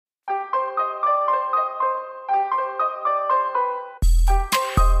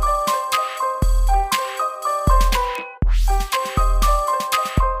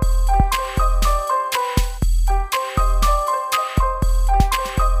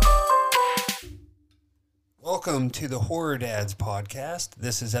Welcome to the Horror Dads podcast.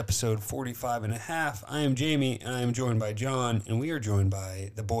 This is episode 45 and a half. I am Jamie, and I am joined by John, and we are joined by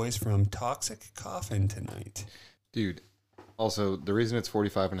the boys from Toxic Coffin tonight. Dude, also, the reason it's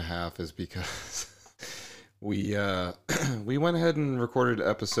 45 and a half is because we went ahead and recorded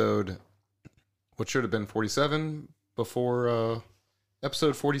episode, what should have been 47, before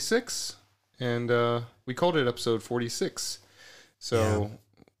episode 46, and we called it episode 46. So... Yeah.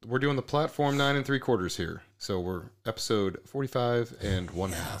 We're doing the platform 9 3/4 here. So we're episode 45 and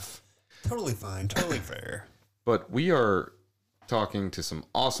one half. Totally fine. Totally fair. But we are talking to some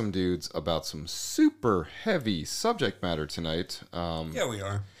awesome dudes about some super heavy subject matter tonight. Yeah, we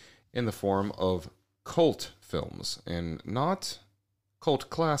are. In the form of cult films. And not cult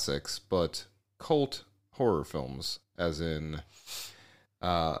classics, but cult horror films. As in,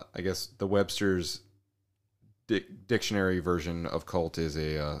 I guess the Webster's dictionary version of cult is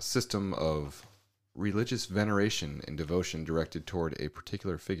a system of religious veneration and devotion directed toward a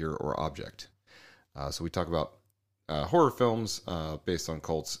particular figure or object. So we talk about horror films based on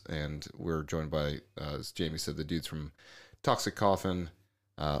cults, and we're joined by, as Jamie said, the dudes from Toxic Coffin,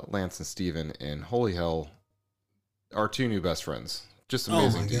 Lance and Steven, and holy hell, our two new best friends. Just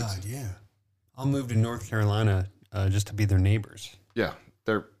amazing dudes. Oh my God, yeah. I'll move to North Carolina just to be their neighbors. Yeah.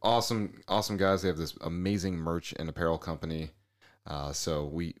 They're awesome guys. They have this amazing merch and apparel company. So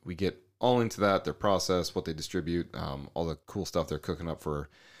we get all into that, their process, what they distribute, all the cool stuff they're cooking up for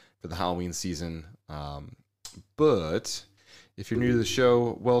the Halloween season. But if you're new to the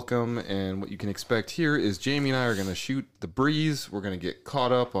show, welcome. And what you can expect here is Jamie and I are going to shoot the breeze. We're going to get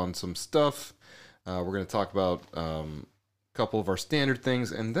caught up on some stuff. We're going to talk about a couple of our standard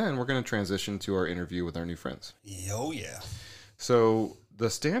things. And then we're going to transition to our interview with our new friends. Oh, yeah. So... the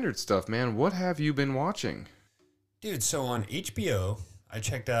standard stuff, man. What have you been watching? Dude, so on HBO, I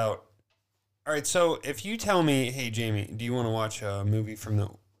checked out... All right, so if you tell me, hey, Jamie, do you want to watch a movie from the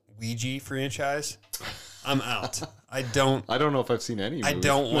Ouija franchise? I'm out. I don't know if I've seen any. I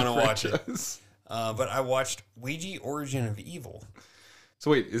don't want to watch it. But I watched Ouija Origin of Evil. So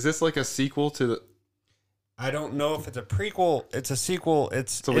wait, is this like a sequel to the... I don't know if it's a prequel. It's a sequel.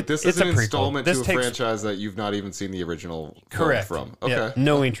 This is an installment to a franchise that you've not even seen the original correct film. Okay. Yeah,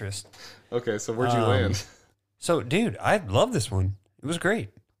 no interest. Okay, so where'd you land? So, dude, I love this one. It was great.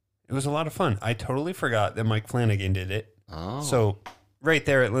 It was a lot of fun. I totally forgot that Mike Flanagan did it. Oh. So, right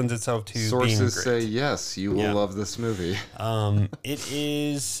there, it lends itself to sources being say yes, you will love this movie. It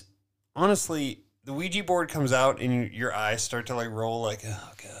is, honestly... the Ouija board comes out and your eyes start to like roll like,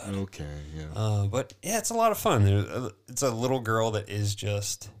 oh God. Okay, yeah. But yeah, it's a lot of fun. It's a little girl that is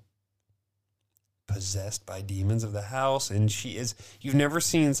just possessed by demons of the house. And you've never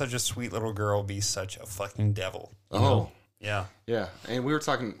seen such a sweet little girl be such a fucking devil. You know? Yeah. Yeah. And we were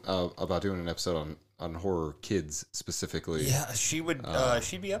talking about doing an episode on horror kids specifically. Yeah, she'd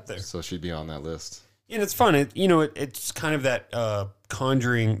be up there. So she'd be on that list. And it's fun. It's kind of that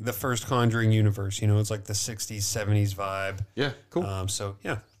Conjuring, the first Conjuring universe. It's like the 60s, 70s vibe. Yeah, cool. So,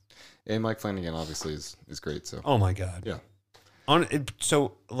 yeah. And Mike Flanagan obviously is great. So. Oh, my God. Yeah.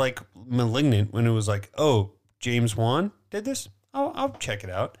 So, like, Malignant, when it was like, oh, James Wan did this? I'll check it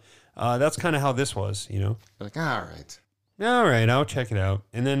out. That's kind of how this was, Like, all right. All right, I'll check it out.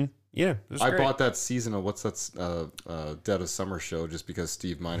 And then... yeah, it was I great. bought that season of Dead of Summer show just because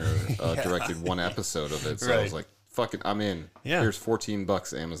Steve Miner directed one episode of it. So I was like, fuck it, I'm in. Yeah. Here's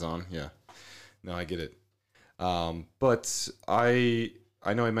 $14 Amazon. Yeah. No, I get it. But I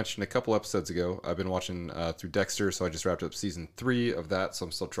know I mentioned a couple episodes ago, I've been watching through Dexter, so I just wrapped up season 3 of that, so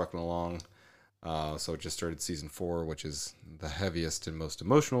I'm still trucking along. So I just started season 4, which is the heaviest and most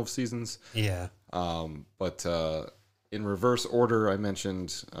emotional of seasons. Yeah. But in reverse order, I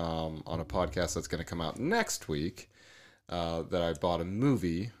mentioned on a podcast that's going to come out next week that I bought a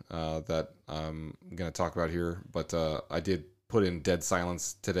movie that I'm going to talk about here. But I did put in Dead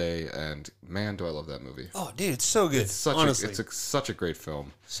Silence today, and man, do I love that movie. Oh, dude, it's so good. It's such a great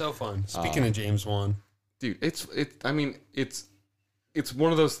film. So fun. Speaking of James Wan. Dude, it's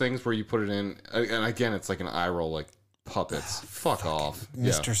one of those things where you put it in, and again, it's like an eye roll, like puppets. Fuck off.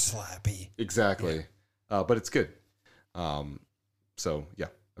 Mr. Slappy. Exactly. Yeah. But it's good. So yeah,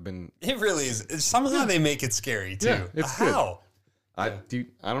 it really is. Somehow they make it scary too. Yeah, it's how? Good.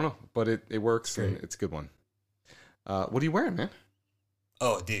 I don't know, but it works and it's a good one. What are you wearing, man?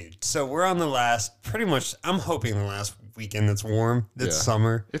 Oh, dude. So we're on the last, pretty much, I'm hoping the last weekend that's warm, that's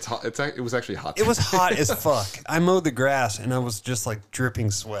summer. It's hot. It was actually hot. It was hot as fuck. I mowed the grass and I was just like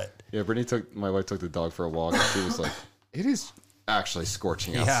dripping sweat. Yeah, my wife took the dog for a walk and she was like, it is actually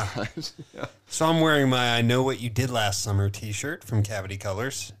scorching outside. Yeah. So I'm wearing my I Know What You Did Last Summer t-shirt from Cavity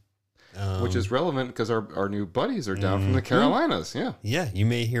Colors. Which is relevant because our new buddies are down from the Carolinas. Yeah. Yeah, you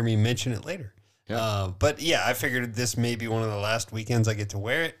may hear me mention it later. Yeah. But yeah, I figured this may be one of the last weekends I get to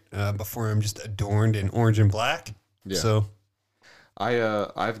wear it before I'm just adorned in orange and black. Yeah. So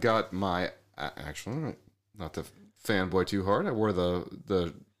I've got my actually not to fanboy too hard. I wore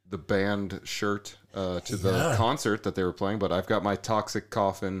the band shirt to the concert that they were playing, but I've got my Toxic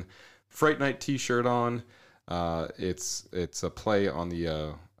Coffin Fright Night T-shirt on. It's a play on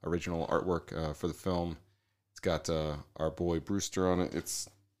the original artwork for the film. It's got our boy Brewster on it. It's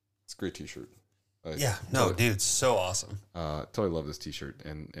a great T-shirt. Dude, it's so awesome. Totally love this T-shirt,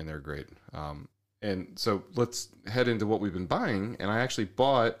 and they're great. And so let's head into what we've been buying. And I actually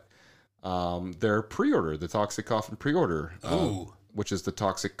bought their pre-order, the Toxic Coffin pre-order, which is the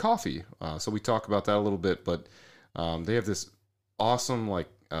Toxic Coffee. So we talk about that a little bit, but they have this awesome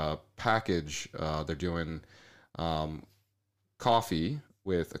package. They're doing coffee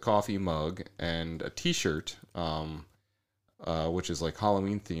with a coffee mug and a T-shirt, which is like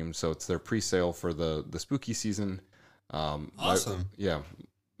Halloween themed. So it's their pre-sale for the spooky season. Awesome.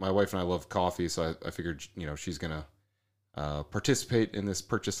 My wife and I love coffee, so I figured she's gonna participate in this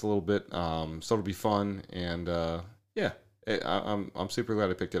purchase a little bit. So it'll be fun, and I'm super glad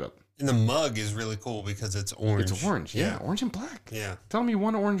I picked it up. And the mug is really cool because it's orange. It's orange, yeah, orange and black. Yeah. Tell me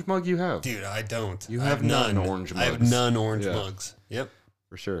one orange mug you have. Dude, I don't. You have none orange mugs. I have none orange mugs. Yep.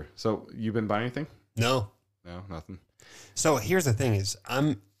 For sure. So you been buying anything? No, nothing. So here's the thing: is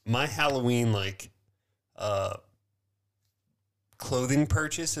my Halloween clothing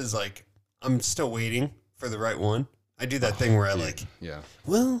purchase is I'm still waiting for the right one. I do that thing where I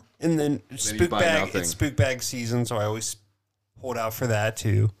and then spook bag. It's spook bag season, so I always hold out for that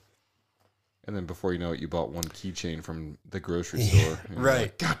too. And then before you know it, you bought one keychain from the grocery store.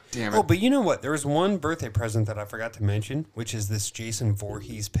 Right. God damn it. Oh, but you know what? There was one birthday present that I forgot to mention, which is this Jason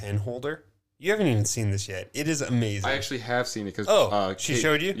Voorhees pen holder. You haven't even seen this yet. It is amazing. I actually have seen it because she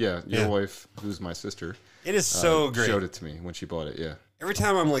showed you? Yeah, your wife, who's my sister. It is so great. Showed it to me when she bought it. Yeah. Every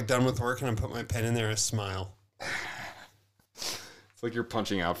time I'm done with work and I put my pen in there, I smile. It's like you're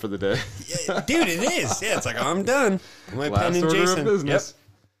punching out for the day. Yeah, dude, it is. Yeah, it's I'm done. My Last pen and order Jason. of business. Yep.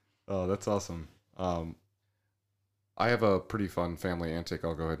 Oh, that's awesome. I have a pretty fun family antic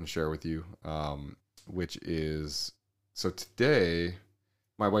I'll go ahead and share with you, which is so today.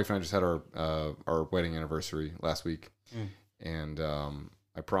 My wife and I just had our wedding anniversary last week, and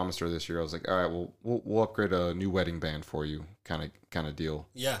I promised her this year. I was like, "All right, we'll upgrade a new wedding band for you," kind of deal.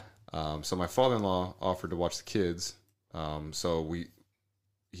 Yeah. So my father-in-law offered to watch the kids. So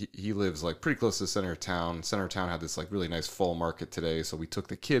he lives pretty close to the center of town. Center of town had this really nice fall market today, so we took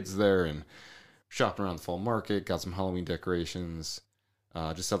the kids there and shopped around the fall market, got some Halloween decorations,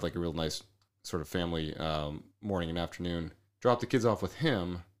 just had a real nice sort of family morning and afternoon. Dropped the kids off with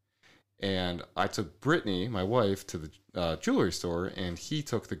him, and I took Brittany, my wife, to the jewelry store, and he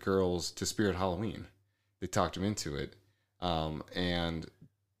took the girls to Spirit Halloween. They talked him into it, and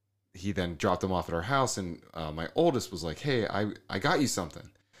he then dropped them off at our house, and my oldest was like, "Hey, I got you something."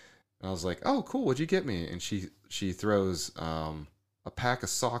 And I was like, "Oh, cool, what'd you get me?" And she throws a pack of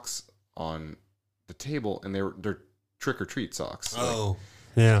socks on the table, and they're trick-or-treat socks. Oh,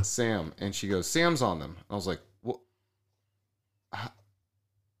 yeah. Sam, and she goes, "Sam's on them." I was like,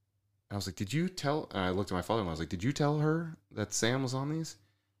 I was like, "Did you tell?" And I looked at my father and I was like, "Did you tell her that Sam was on these?"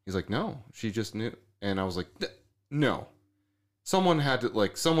 He's like, "No, she just knew." And I was like, "No, someone had to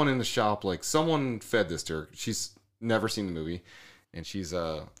someone in the shop, someone fed this to her. She's never seen the movie, and she's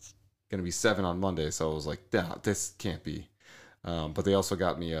gonna be 7 on Monday." So I was like, "Nah, this can't be." But they also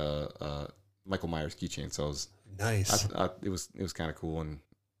got me a Michael Myers keychain, so it was nice. It was kind of cool, and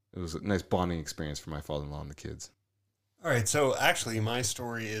it was a nice bonding experience for my father-in-law and the kids. All right, so actually, my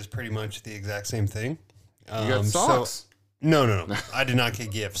story is pretty much the exact same thing. You got socks? No. I did not get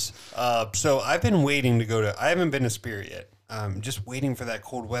gifts. So I've been waiting to go to. I haven't been to Spirit yet. Just waiting for that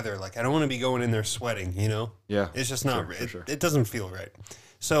cold weather. I don't want to be going in there sweating. Yeah, it's just not. Sure. It doesn't feel right.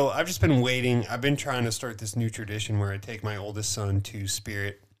 So I've just been waiting. I've been trying to start this new tradition where I take my oldest son to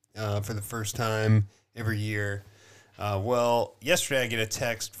Spirit for the first time every year. Well, yesterday I get a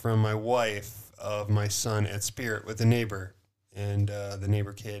text from my wife of my son at Spirit with a neighbor, and the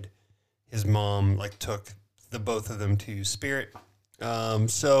neighbor kid, his mom took the both of them to Spirit.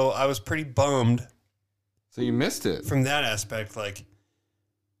 So I was pretty bummed. So you missed it from that aspect.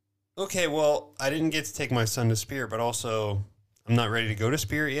 Okay, well, I didn't get to take my son to Spirit, but also I'm not ready to go to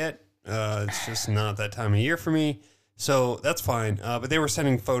Spirit yet. It's just not that time of year for me. So that's fine. But they were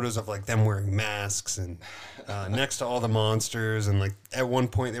sending photos of like them wearing masks and next to all the monsters. And like at one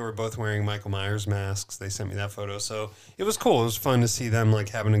point they were both wearing Michael Myers masks. They sent me that photo. So it was cool. It was fun to see them like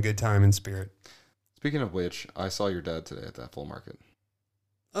having a good time in spirit. Speaking of which, I saw your dad today at that full market.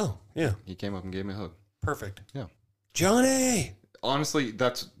 Oh, yeah. He came up and gave me a hug. Perfect. Yeah. Johnny! Honestly,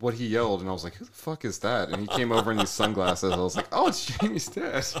 that's what he yelled, and I was like, who the fuck is that? And he came over in these sunglasses. I was like, oh, it's Jamie's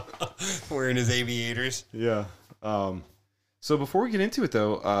dad. Wearing his aviators. Yeah. So before we get into it,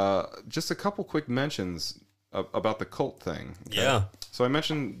 though, just a couple quick mentions about the cult thing. Okay? Yeah. So I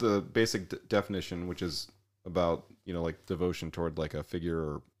mentioned the basic definition, which is about, like devotion toward like a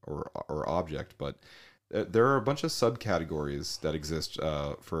figure or object, but there are a bunch of subcategories that exist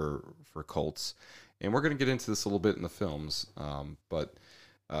for cults. And we're going to get into this a little bit in the films, but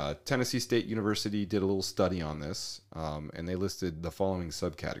Tennessee State University did a little study on this, and they listed the following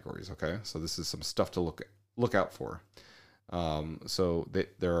subcategories. Okay, so this is some stuff to look out for. So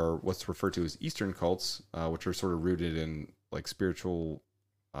there are what's referred to as Eastern cults, which are sort of rooted in like spiritual,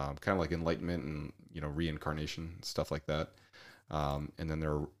 kind of like enlightenment and reincarnation, stuff like that. And then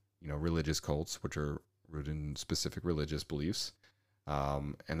there are religious cults, which are rooted in specific religious beliefs.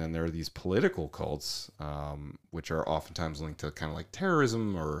 And then there are these political cults, which are oftentimes linked to kind of like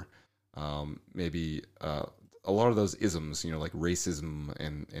terrorism or maybe a lot of those isms, like racism,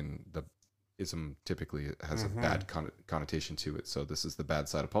 and the ism typically has a bad connotation to it. So this is the bad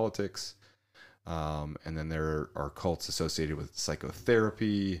side of politics. And then there are cults associated with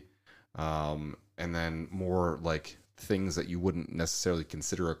psychotherapy, and then more like things that you wouldn't necessarily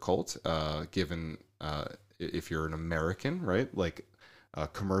consider a cult, given if you're an American, right? Like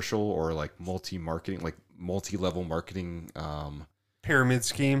commercial or like multi-level marketing Pyramid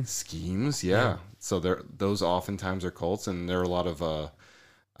schemes. Yeah. So those oftentimes are cults, and there are a lot of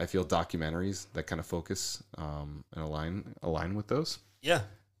I feel documentaries that kind of focus and align with those. Yeah.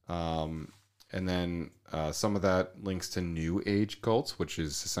 And then some of that links to New Age cults, which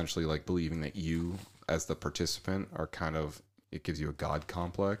is essentially like believing that you as the participant are it gives you a God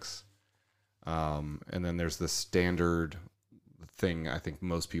complex. And then there's the standard thing I think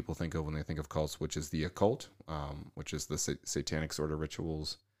most people think of when they think of cults, which is the occult, which is the satanic sort of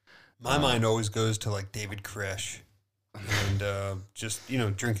rituals. My mind always goes to like David Koresh and just,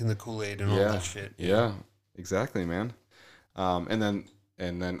 drinking the Kool-Aid and all that shit. Yeah, exactly, man. And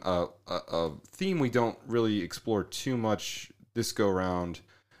then a theme we don't really explore too much this go around,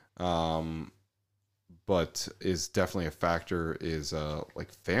 but is definitely a factor, is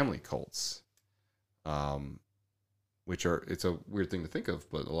like family cults, which it's a weird thing to think of,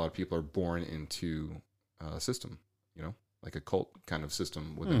 but a lot of people are born into a system, like a cult kind of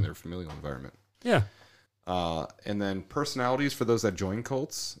system within their familial environment. Yeah. And then personalities for those that join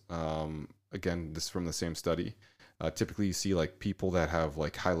cults. Again, this is from the same study. Typically, you see like people that have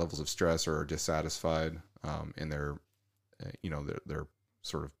like high levels of stress or are dissatisfied in their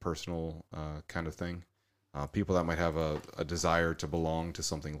sort of personal kind of thing. People that might have a desire to belong to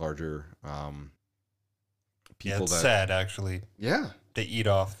something larger. People it's sad actually. Yeah. They eat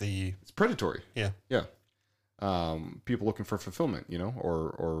off the. It's predatory. Yeah. Yeah. People looking for fulfillment,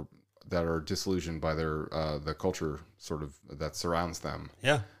 or that are disillusioned by their the culture sort of that surrounds them.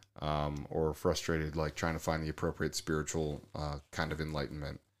 Yeah. Or frustrated, like trying to find the appropriate spiritual kind of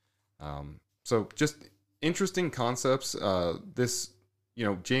enlightenment. So just interesting concepts. This,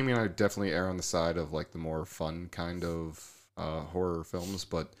 Jamie and I definitely err on the side of like the more fun kind of horror films,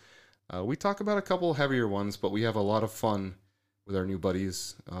 but we talk about a couple heavier ones, but we have a lot of fun with our new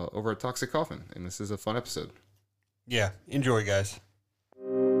buddies over at Toxic Coffin, and this is a fun episode. Yeah, enjoy, guys.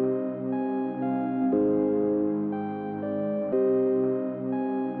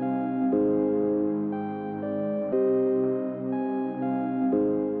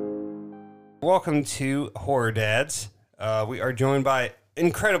 Welcome to Horror Dads. We are joined by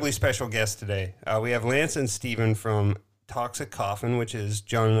incredibly special guests today. We have Lance and Steven from Toxic Coffin, which is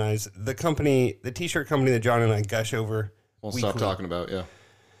John and I's, the t-shirt company that John and I gush over. Won't stop talking about, yeah.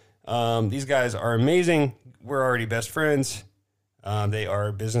 These guys are amazing. We're already best friends. They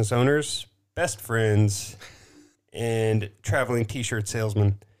are business owners, best friends, and traveling t-shirt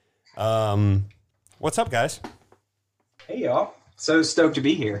salesmen. What's up, guys? Hey, y'all. So stoked to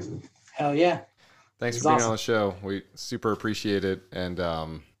be here. Hell yeah. Thanks for being on the show. We super appreciate it. And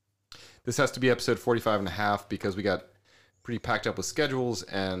this has to be episode 45 and a half because we got pretty packed up with schedules,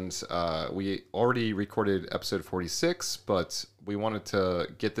 and we already recorded episode 46, but we wanted to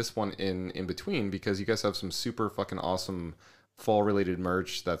get this one in between because you guys have some super fucking awesome fall related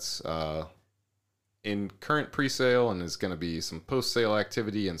merch that's in current pre-sale, and is going to be some post-sale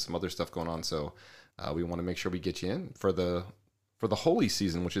activity and some other stuff going on. So we want to make sure we get you in for the holy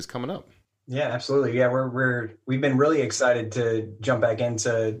season, which is coming up. Yeah, absolutely. Yeah, we've been really excited to jump back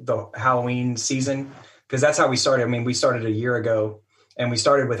into the Halloween season because that's how we started. I mean, we started a year ago, and we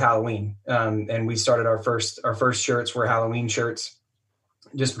started with Halloween, and we started our first shirts were Halloween shirts,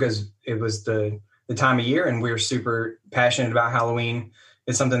 just because it was the time of year, and we're super passionate about Halloween.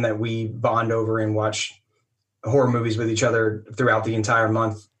 It's something that we bond over and watch horror movies with each other throughout the entire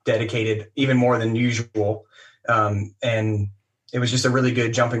month, dedicated even more than usual, and it was just a really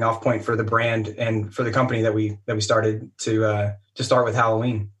good jumping off point for the brand and for the company that we started to start with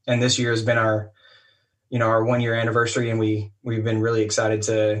Halloween. And this year has been our 1 year anniversary, and we've been really excited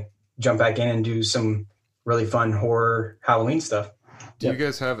to jump back in and do some really fun horror Halloween stuff. Do you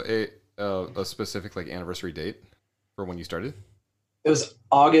guys have a specific like anniversary date for when you started? It was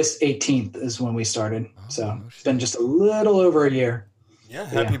August 18th is when we started. So it's been just a little over a year. Yeah,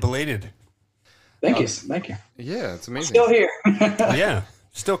 happy belated. Thank you. Yeah, it's amazing. Still here. Yeah,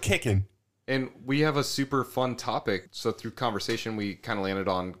 still kicking. And we have a super fun topic. So through conversation, we kind of landed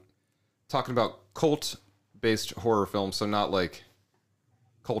on talking about cult-based horror films. So not like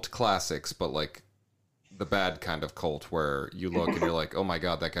cult classics, but like the bad kind of cult where you look and you're like, oh my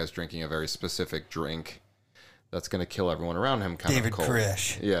God, that guy's drinking a very specific drink that's going to kill everyone around him kind David of cult.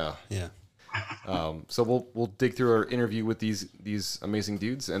 Koresh. Yeah. Yeah. So we'll dig through our interview with these amazing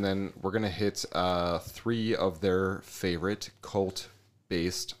dudes, and then we're gonna hit 3 of their favorite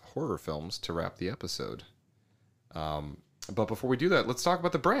cult-based horror films to wrap the episode. But before we do that, let's talk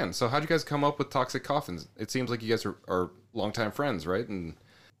about the brand. So how'd you guys come up with Toxic Coffins? It seems like you guys are longtime friends, right? And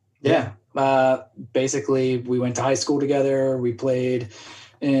Yeah. Basically, we went to high school together. We played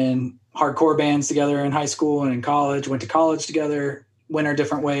in hardcore bands together in high school and in college. Went to college together. Went our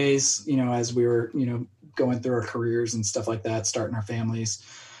different ways, as we were, going through our careers and stuff like that, starting our families,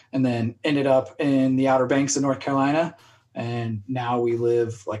 and then ended up in the Outer Banks of North Carolina. And now we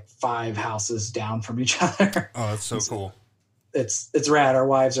live like 5 houses down from each other. Oh, that's so cool. It's rad. Our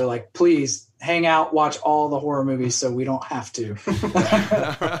wives are like, please hang out, watch all the horror movies so we don't have to.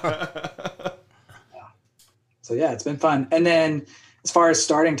 So yeah, it's been fun. And then as far as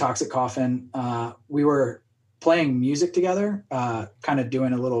starting Toxic Coffin, we were playing music together, kind of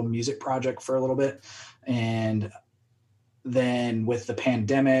doing a little music project for a little bit. And then with the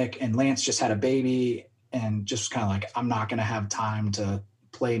pandemic, and Lance just had a baby, and just kind of like, I'm not going to have time to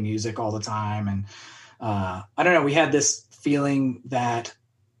play music all the time. And I don't know, we had this feeling that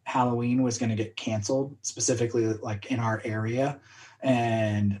Halloween was going to get canceled, specifically like in our area.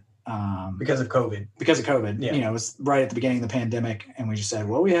 And because of COVID. Yeah. It was right at the beginning of the pandemic, and we just said,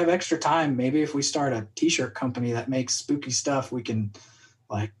 well, we have extra time. Maybe if we start a t-shirt company that makes spooky stuff, we can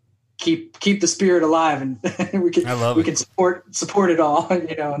like keep the spirit alive, and we can support it all, and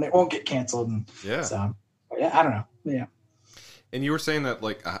it won't get canceled. And yeah. So yeah, I don't know. Yeah. And you were saying that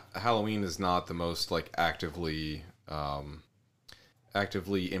like Halloween is not the most like actively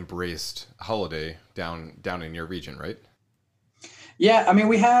embraced holiday down in your region, right? Yeah, I mean,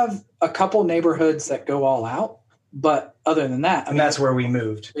 we have a couple neighborhoods that go all out, but other than that, and that's where we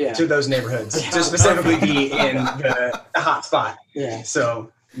moved to those neighborhoods to specifically be in the hot spot. Yeah.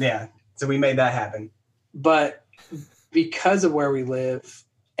 So we made that happen. But because of where we live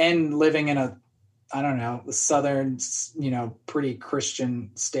and living in a, I don't know, the southern, pretty Christian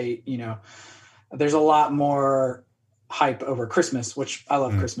state, there's a lot more hype over Christmas, which I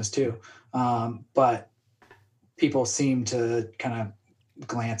love Christmas too. But people seem to kind of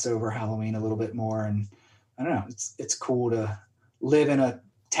glance over Halloween a little bit more. And I don't know, it's cool to live in a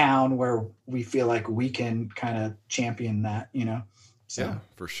town where we feel like we can kind of champion that, So. Yeah,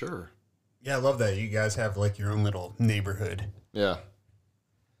 for sure. Yeah, I love that. You guys have like your own little neighborhood. Yeah.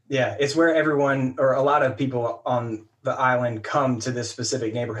 Yeah, it's where everyone or a lot of people on the island come to this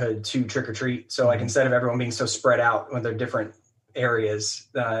specific neighborhood to trick or treat. So like instead of everyone being so spread out with their different areas,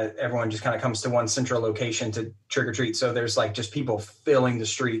 everyone just kind of comes to one central location to trick or treat. So there's like just people filling the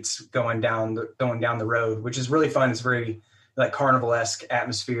streets going down the road, which is really fun. It's very like carnival-esque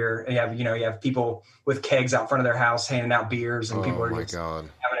atmosphere. And you have people with kegs out front of their house handing out beers, and people are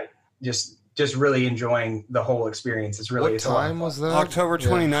just really enjoying the whole experience. It's really what time was that? October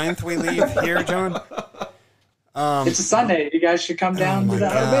 29th we leave here, John. It's a Sunday. You guys should come down to the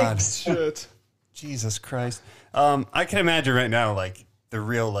Outer Banks. Shit. Jesus Christ. I can imagine right now, like the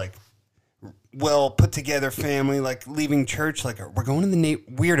real, like, well put together family, like leaving church, like we're going to the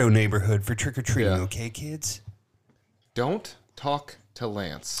weirdo neighborhood for trick or treating. Yeah. Okay, kids. Don't talk to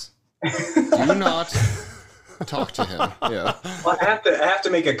Lance. Do not talk to him. Yeah. Well, I have to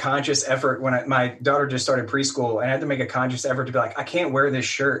make a conscious effort when my daughter just started preschool, and I had to make a conscious effort to be like, I can't wear this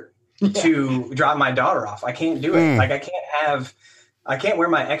shirt to drop my daughter off. I can't do it. Like I can't wear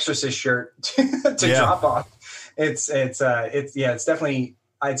my Exorcist shirt to drop off. It's definitely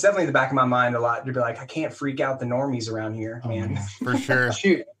the back of my mind a lot to be like, I can't freak out the normies around here, man. For sure.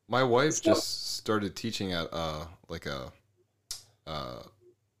 Shoot. My wife just started teaching at like a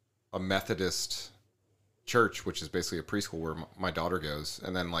Methodist church, which is basically a preschool where my daughter goes,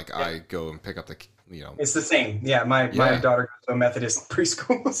 and then like I go and pick up the It's the same. Yeah, my daughter goes to a Methodist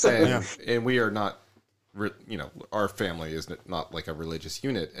preschool, so. and we are not, our family is not like a religious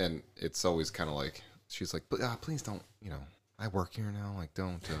unit, and it's always kind of like she's like, please don't, I work here now, like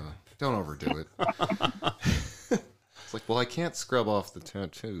don't overdo it. It's like, well, I can't scrub off the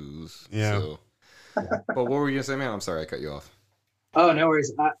tattoos. Yeah. So. But what were you gonna say, man? I'm sorry, I cut you off. Oh, no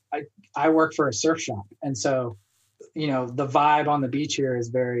worries. I work for a surf shop, and so the vibe on the beach here is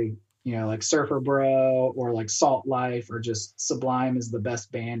very like Surfer Bro or like Salt Life or just Sublime is the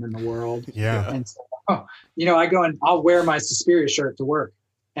best band in the world. Yeah. And so, I go and I'll wear my Suspiria shirt to work,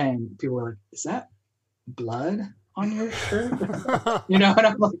 and people are like, "Is that blood on your shirt?" And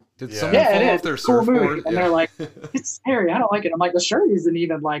I'm like, did someone fall off their surfboard? And they're like, "It's scary. I don't like it." I'm like, the shirt isn't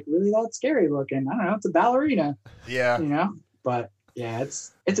even like really that scary looking. I don't know. It's a ballerina. Yeah. But yeah,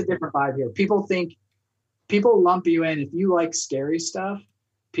 it's a different vibe here. People lump you in if you like scary stuff.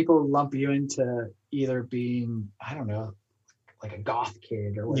 People lump you into either being, I don't know, like a goth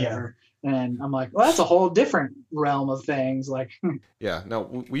kid or whatever. Yeah. And I'm like, well, that's a whole different realm of things. Like, yeah,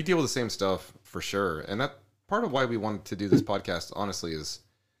 no, we deal with the same stuff for sure. And that part of why we wanted to do this podcast, honestly, is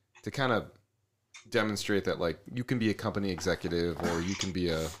to kind of demonstrate that like you can be a company executive, or you can be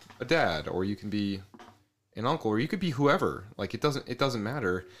a dad, or you can be an uncle, or you could be whoever. Like it doesn't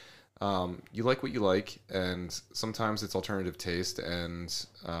matter. You like what you like, and sometimes it's alternative taste, and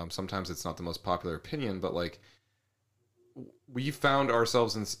sometimes it's not the most popular opinion, but like we found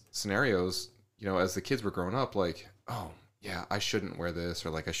ourselves in scenarios, as the kids were growing up, like, oh yeah, I shouldn't wear this, or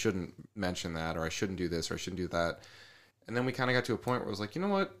like I shouldn't mention that, or I shouldn't do this, or I shouldn't do that. And then we kind of got to a point where it was like, you know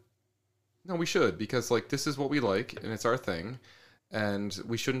what? No, we should, because like this is what we like, and it's our thing, and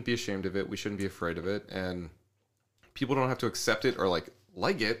we shouldn't be ashamed of it. We shouldn't be afraid of it, and people don't have to accept it or like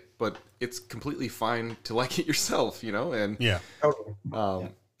it, but it's completely fine to like it yourself, and yeah.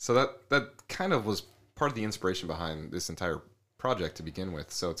 So that kind of was part of the inspiration behind this entire project to begin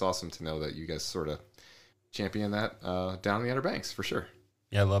with. So it's awesome to know that you guys sort of champion that down in the Outer Banks for sure.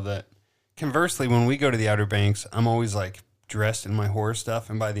 Yeah, I love that. Conversely, when we go to the Outer Banks, I'm always like dressed in my horror stuff,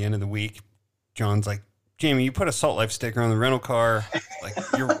 and by the end of the week, John's like, Jamie, you put a Salt Life sticker on the rental car. Like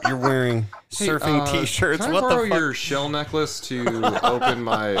you're wearing surfing t-shirts. Can I what borrow the fuck? your shell necklace to open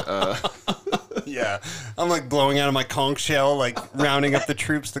my? Yeah, I'm like blowing out of my conch shell, like rounding up the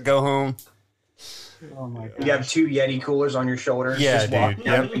troops to go home. oh my god! You have 2 Yeti coolers on your shoulders. Yeah, just walking dude.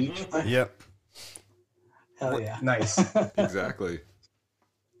 down the beach. Yep. Hell yeah! Nice. Exactly.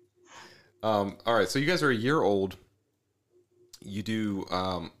 All right, so you guys are a year old. You do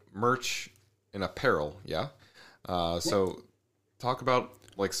merch and apparel, yeah. So talk about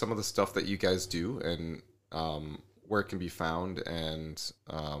like some of the stuff that you guys do, and where it can be found, and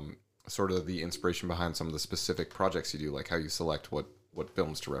sort of the inspiration behind some of the specific projects you do, like how you select what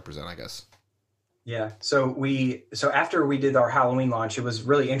films to represent, I guess. Yeah. So after we did our Halloween launch, it was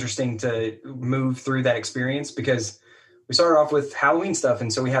really interesting to move through that experience, because we started off with Halloween stuff.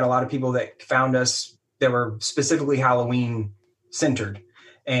 And so we had a lot of people that found us that were specifically Halloween centered.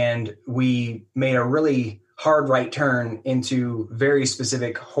 And we made a really hard right turn into very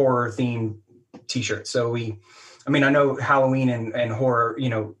specific horror themed t-shirts. So I know Halloween and horror,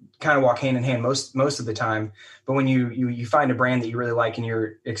 kind of walk hand in hand most of the time. But when you find a brand that you really like and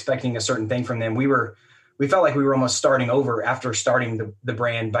you're expecting a certain thing from them, we felt like we were almost starting over after starting the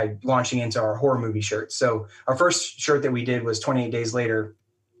brand by launching into our horror movie shirts. So our first shirt that we did was 28 Days Later,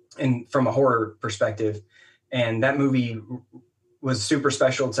 and from a horror perspective. And that movie was super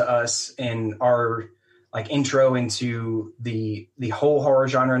special to us in our like intro into the whole horror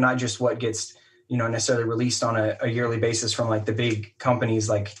genre, not just what gets, necessarily released on a yearly basis from like the big companies.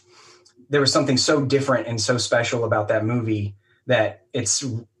 Like there was something so different and so special about that movie that it's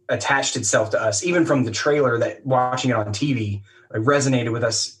attached itself to us, even from the trailer, that watching it on TV like resonated with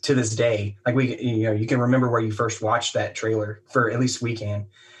us to this day. Like you can remember where you first watched that trailer, for at least we can.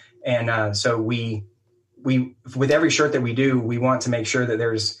 And so we with every shirt that we do, we want to make sure that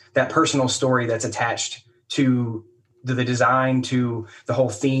there's that personal story that's attached to the design, to the whole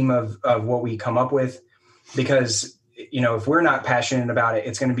theme of what we come up with. Because, if we're not passionate about it,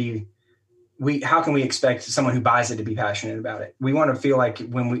 it's going to be, how can we expect someone who buys it to be passionate about it? We want to feel like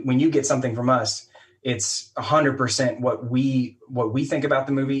when you get something from us, it's 100% what we think about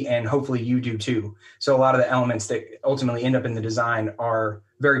the movie, and hopefully you do too. So a lot of the elements that ultimately end up in the design are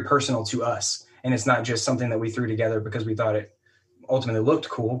very personal to us, and it's not just something that we threw together because we thought it ultimately looked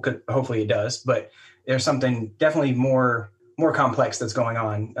cool. Hopefully it does, but there's something definitely more complex that's going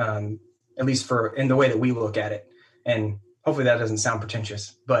on, at least in the way that we look at it. And hopefully that doesn't sound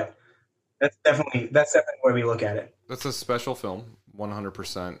pretentious, but that's definitely the way we look at it. That's a special film,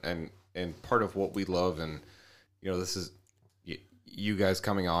 100%, and part of what we love. And this is you guys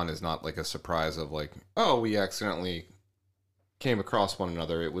coming on is not like a surprise of like, oh, we accidentally came across one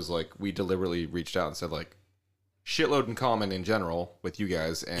another. It was like we deliberately reached out and said like, shitload in common in general with you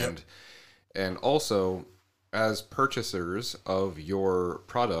guys, and also as purchasers of your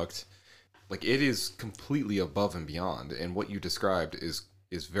product, like it is completely above and beyond, and what you described is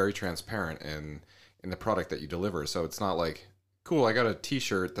very transparent in the product that you deliver. So it's not like, cool, I got a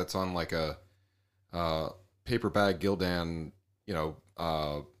t-shirt that's on like a paper bag Gildan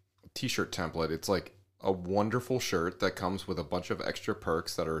t-shirt template. It's like a wonderful shirt that comes with a bunch of extra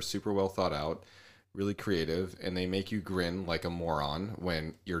perks that are super well thought out, really creative, and they make you grin like a moron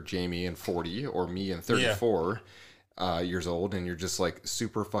when you're Jamie and 40 or me and 34 years old, and you're just like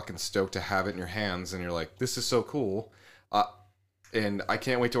super fucking stoked to have it in your hands, and you're like, this is so cool, and I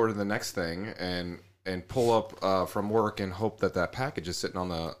can't wait to order the next thing, and pull up from work and hope that package is sitting on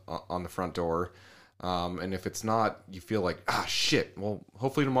the front door, and if it's not, you feel like, shit, well,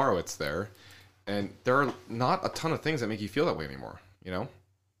 hopefully tomorrow it's there. And there are not a ton of things that make you feel that way anymore,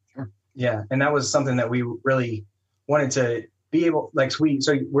 Yeah, and that was something that we really wanted to be able, like,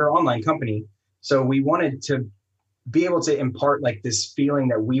 so we're an online company, so we wanted to be able to impart like this feeling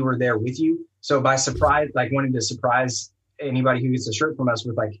that we were there with you. So by surprise, like wanting to surprise anybody who gets a shirt from us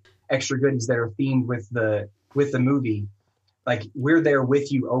with like extra goodies that are themed with the movie, like we're there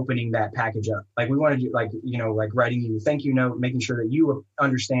with you opening that package up. Like we wanted to, like writing you a thank you note, making sure that you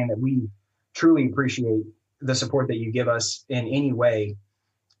understand that we truly appreciate the support that you give us in any way.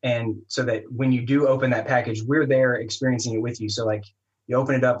 And so that when you do open that package, we're there experiencing it with you. So like you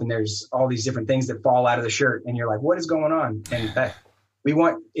open it up and there's all these different things that fall out of the shirt and you're like, what is going on? And that we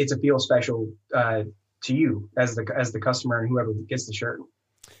want it to feel special to you as the customer and whoever gets the shirt.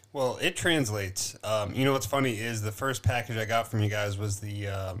 Well, it translates. What's funny is the first package I got from you guys was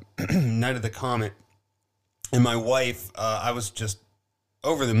the Night of the Comet. And my wife, I was just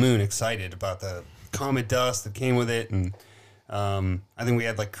over the moon excited about the comet dust that came with it. And I think we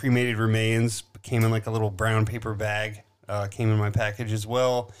had like cremated remains, came in like a little brown paper bag, came in my package as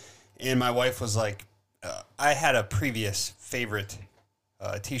well. And my wife was like, I had a previous favorite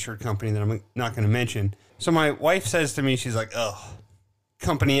t-shirt company that I'm not going to mention. So my wife says to me, she's like, oh,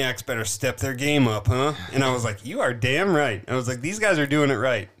 Company X better step their game up, huh? And I was like, you are damn right. I was like, these guys are doing it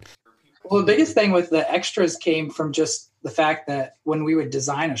right. Well, the biggest thing with the extras came from just the fact that when we would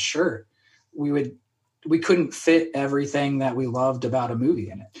design a shirt, we couldn't fit everything that we loved about a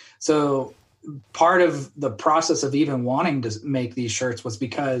movie in it. So part of the process of even wanting to make these shirts was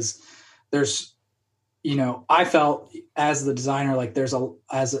because there's, I felt as the designer, like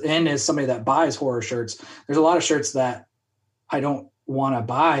as somebody that buys horror shirts, there's a lot of shirts that I don't want to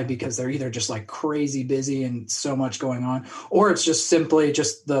buy because they're either just like crazy busy and so much going on, or it's just simply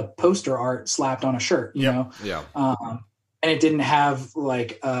just the poster art slapped on a shirt, you know? Yeah. And it didn't have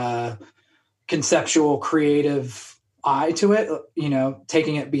like a conceptual creative eye to it,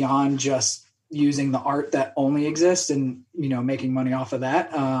 taking it beyond just using the art that only exists and, making money off of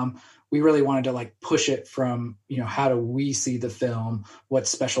that. We really wanted to like push it from, how do we see the film? What's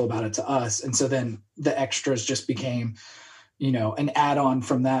special about it to us? And so then the extras just became, an add-on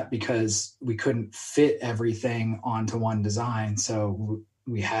from that because we couldn't fit everything onto one design. So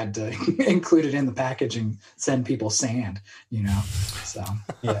we had to include it in the package and send people sand, so.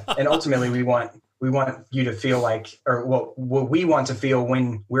 Yeah. And ultimately we want you to feel like, or what we want to feel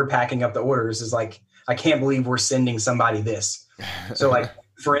when we're packing up the orders is like, I can't believe we're sending somebody this. So like,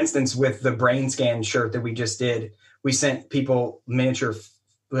 for instance, with the brain scan shirt that we just did, we sent people miniature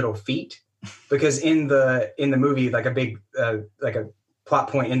little feet, because in the movie, like a big, like a plot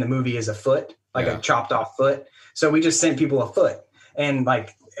point in the movie is a foot, like a chopped off foot. So we just sent people a foot, and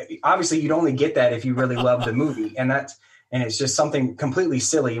like, obviously you'd only get that if you really love the movie. And it's just something completely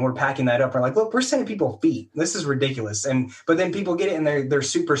silly. And we're packing that up. We're like, look, we're sending people feet. This is ridiculous. But then people get it and they're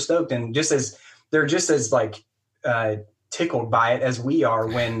super stoked. And they're just as like, tickled by it as we are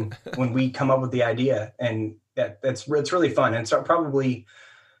when we come up with the idea. And it's really fun. And so probably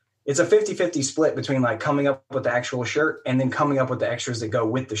it's a 50-50 split between like coming up with the actual shirt and then coming up with the extras that go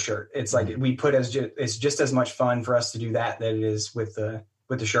with the shirt. It's like we put it's just as much fun for us to do that it is with the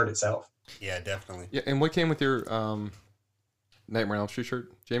shirt itself. Yeah, definitely. Yeah, and what came with your Nightmare on Elm Street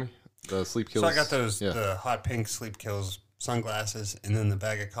shirt, Jamie? The Sleep Kills. So I got the hot pink Sleep Kills sunglasses and then the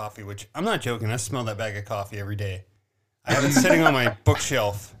bag of coffee, which I'm not joking. I smell that bag of coffee every day. I have it sitting on my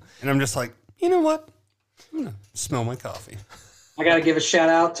bookshelf, and I'm just like, you know what? I'm going to smell my coffee. I got to give a shout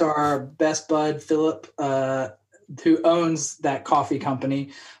out to our best bud, Philip, who owns that coffee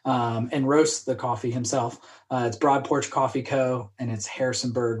company and roasts the coffee himself. It's Broad Porch Coffee Co., and it's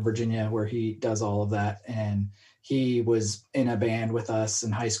Harrisonburg, Virginia, where he does all of that. And he was in a band with us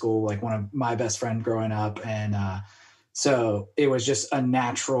in high school, like one of my best friends growing up. And so it was just a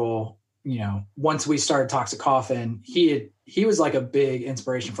natural, once we started Toxic Coffin, he was like a big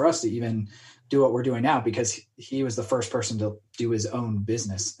inspiration for us to even do what we're doing now, because he was the first person to do his own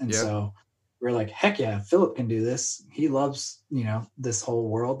business. And so we're like, heck yeah, Philip can do this. He loves, this whole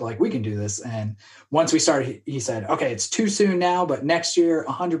world. Like, we can do this. And once we started, he said, okay, it's too soon now, but next year,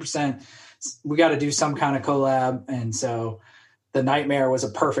 100%, we got to do some kind of collab. And so the Nightmare was a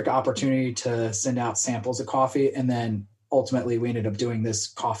perfect opportunity to send out samples of coffee. And then ultimately we ended up doing this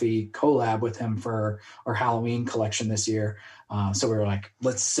coffee collab with him for our Halloween collection this year. So we were like,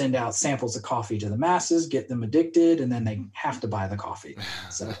 let's send out samples of coffee to the masses, get them addicted, and then they have to buy the coffee.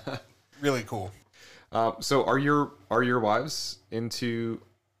 So really cool. So are your wives into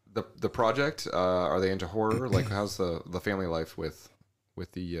the project? Are they into horror? Like, how's the family life with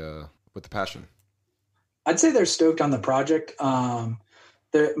the passion? I'd say they're stoked on the project. My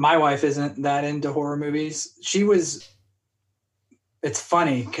wife isn't that into horror movies. It's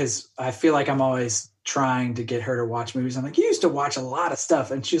funny because I feel like I'm always trying to get her to watch movies. I'm like, you used to watch a lot of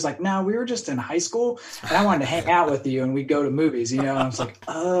stuff. And she's like, no, we were just in high school and I wanted to hang out with you and we'd go to movies, And I was like,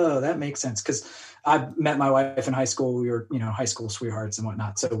 oh, that makes sense. Because I met my wife in high school. We were, high school sweethearts and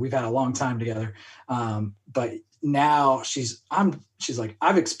whatnot. So we've had a long time together. But now she's like,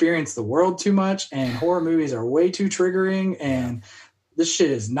 I've experienced the world too much and horror movies are way too triggering and this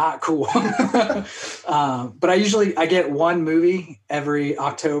shit is not cool. But I get one movie every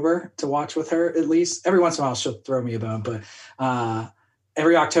October to watch with her, at least. Every once in a while she'll throw me a bone, but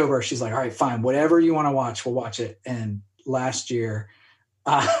every October she's like, all right, fine, whatever you want to watch, we'll watch it. And last year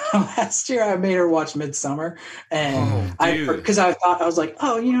I made her watch Midsummer, and because I was like,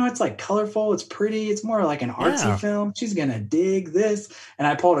 oh, it's like colorful, it's pretty, it's more like an artsy film. She's gonna dig this. And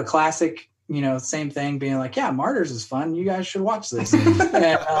I pulled a classic, same thing, being like, yeah, Martyrs is fun. You guys should watch this.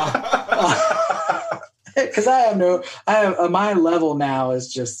 Because my level now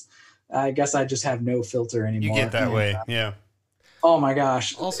is just, I guess I just have no filter anymore. You get that way, yeah. Oh my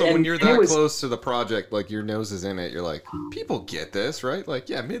gosh. Also, when you're that close to the project, like your nose is in it, you're like, people get this, right? Like,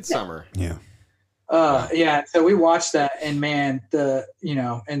 yeah, Midsummer. Yeah. Yeah. So we watched that, and man,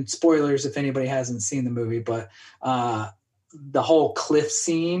 and spoilers if anybody hasn't seen the movie, but the whole cliff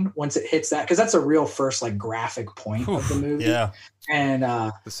scene, once it hits that, because that's a real first like graphic point of the movie. Yeah. And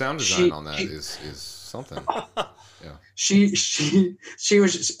the sound design on that is something. Yeah. She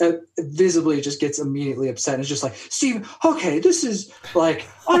was just, visibly just gets immediately upset and is just like, Steve, okay, this is like,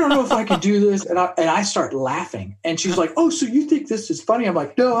 I don't know if I can do this. And I start laughing, and she's like, oh, so you think this is funny? I'm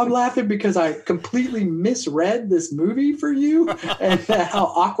like, no, I'm laughing because I completely misread this movie for you and how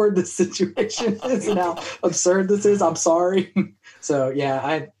awkward the situation is and how absurd this is. I'm sorry. So yeah,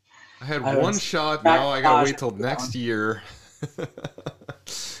 I had one shot. Now I gotta wait till next year.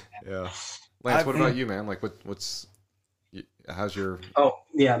 Yeah. Lance, what about you, man? Like, how's your? Oh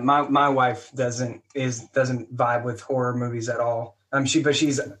yeah, my wife doesn't vibe with horror movies at all. But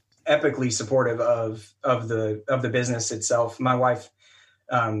she's epically supportive of the business itself. My wife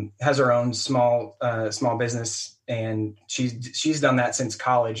has her own small business, and she's done that since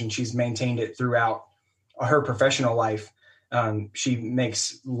college, and she's maintained it throughout her professional life. She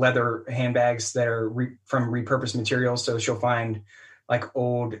makes leather handbags that are from repurposed materials, so she'll find like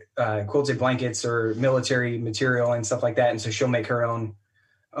old quilted blankets or military material and stuff like that. And so she'll make her own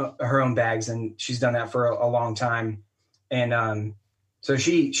bags, and she's done that for a long time. And so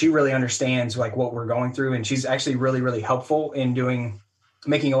she really understands like what we're going through, and she's actually really, really helpful in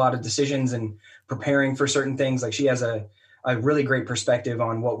making a lot of decisions and preparing for certain things. Like, she has a really great perspective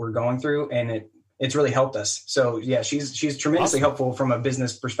on what we're going through, and it's really helped us. So yeah, she's tremendously helpful from a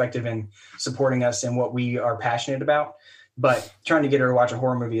business perspective and supporting us in what we are passionate about. But trying to get her to watch a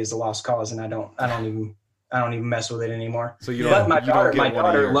horror movie is a lost cause, and I don't even mess with it anymore. So my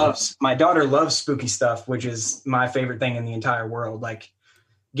daughter loves spooky stuff, which is my favorite thing in the entire world. Like,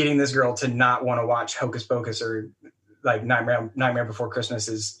 getting this girl to not want to watch Hocus Pocus or like Nightmare Before Christmas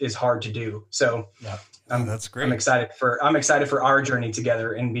is hard to do. So Yeah. That's great. I'm excited for our journey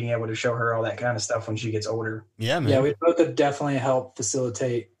together and being able to show her all that kind of stuff when she gets older. Yeah, man. Yeah, we both have definitely helped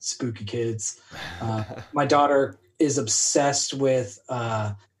facilitate Spooky Kids. My daughter is obsessed with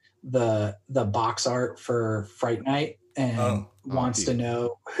the box art for Fright Night and wants to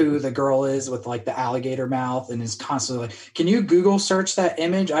know who the girl is with like the alligator mouth, and is constantly like, "Can you Google search that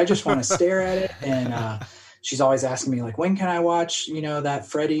image? I just want to stare at it." And she's always asking me like, "When can I watch, that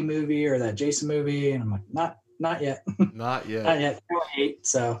Freddy movie or that Jason movie?" And I'm like, not yet. Not yet. Not yet.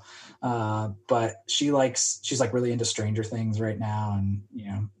 So, but she's like really into Stranger Things right now. And,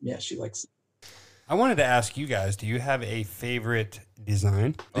 she likes. I wanted to ask you guys, do you have a favorite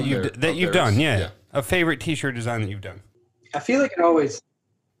design that you've done? Yeah. A favorite t-shirt design that you've done? I feel like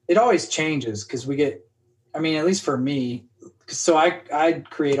it always changes because we get, at least for me, so I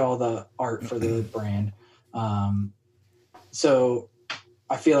create all the art for the brand. So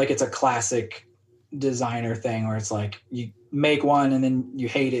I feel like it's a classic designer thing where it's like you make one and then you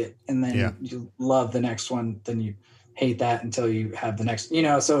hate it, and then you love the next one, then you hate that until you have the next,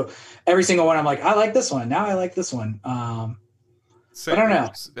 so every single one I'm like, I like this one, now I like this one. I don't know.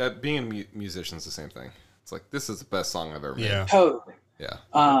 Being a musician is the same thing. It's like, this is the best song I've ever made. Totally. Yeah.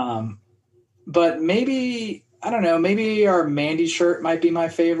 But maybe, I don't know, maybe our Mandy shirt might be my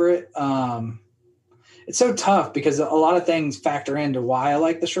favorite. It's so tough because a lot of things factor into why I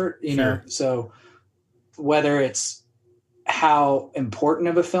like the shirt, you know? So whether it's how important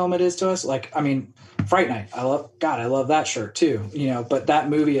of a film it is to us, like, Fright Night, I love that shirt too, but that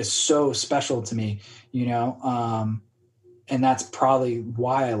movie is so special to me, and that's probably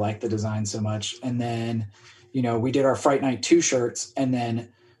why I like the design so much. And then, we did our Fright Night 2 shirts, and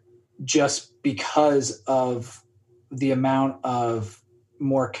then just because of the amount of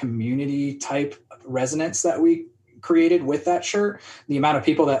more community type resonance that we created with that shirt, the amount of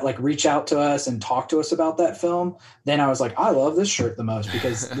people that like reach out to us and talk to us about that film, then I was like, I love this shirt the most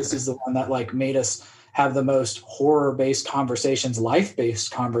because this is the one that like made us have the most horror-based conversations,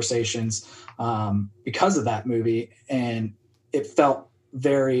 life-based conversations, because of that movie. And it felt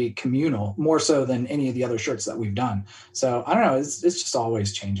very communal, more so than any of the other shirts that we've done. So I don't know. It's just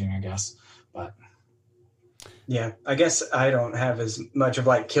always changing, I guess. But yeah, I guess I don't have as much of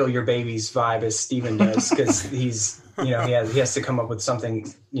like kill your babies vibe as Steven does, because he's, he has to come up with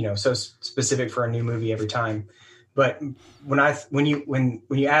something, so specific for a new movie every time. But when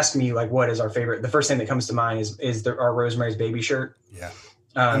you ask me like what is our favorite, the first thing that comes to mind is our Rosemary's Baby shirt. Yeah,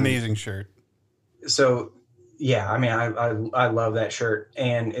 amazing shirt. So yeah, I love that shirt,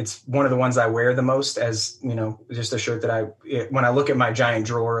 and it's one of the ones I wear the most, as just a shirt that when I look at my giant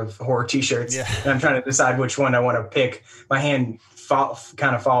drawer of horror t-shirts, and I'm trying to decide which one I want to pick, my hand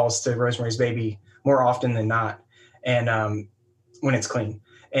kind of falls to Rosemary's Baby more often than not, and when it's clean.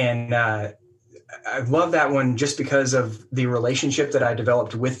 And I love that one just because of the relationship that I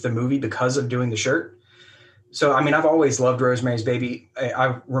developed with the movie because of doing the shirt. So, I've always loved Rosemary's Baby.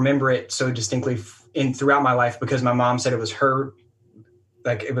 I remember it so distinctly throughout my life because my mom said it was her,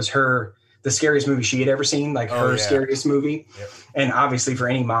 the scariest movie she had ever seen, scariest movie. Yep. And obviously for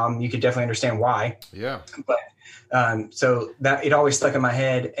any mom, you could definitely understand why. Yeah. But so that it always stuck in my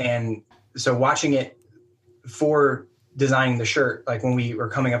head. And so watching it for designing the shirt, like when we were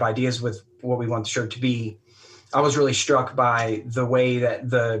coming up ideas with what we want the shirt to be, I was really struck by the way that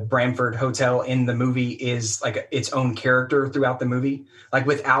the Bramford Hotel in the movie is like its own character throughout the movie. Like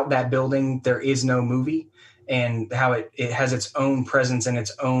without that building, there is no movie, and how it has its own presence and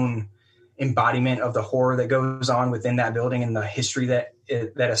its own embodiment of the horror that goes on within that building and the history that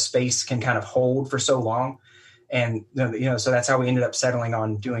a space can kind of hold for so long. And, so that's how we ended up settling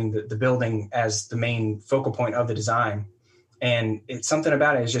on doing the building as the main focal point of the design. And it's something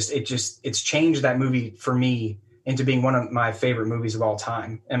about it is it's changed that movie for me into being one of my favorite movies of all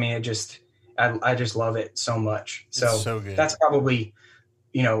time. I just love it so much. So good. That's probably,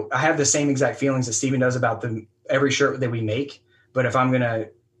 I have the same exact feelings that Steven does about every shirt that we make. But if I'm going to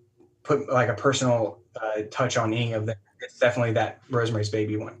put like a personal touch on any of them, it's definitely that Rosemary's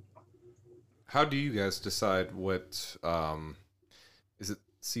Baby one. How do you guys decide what, is it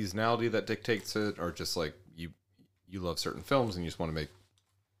seasonality that dictates it, or just like you love certain films and you just want to make,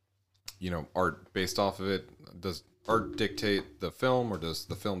 art based off of it? Does art dictate the film, or does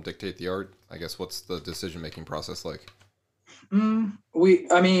the film dictate the art? I guess, what's the decision-making process like? There's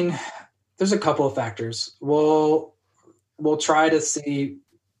a couple of factors. We'll try to see,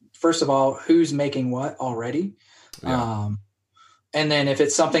 first of all, who's making what already. Yeah. And then if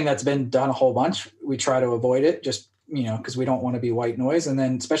it's something that's been done a whole bunch, we try to avoid it just, because we don't want to be white noise. And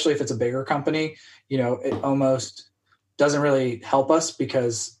then especially if it's a bigger company, it almost doesn't really help us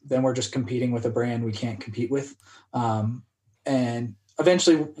because then we're just competing with a brand we can't compete with. And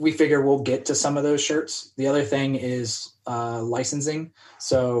eventually we figure we'll get to some of those shirts. The other thing is licensing.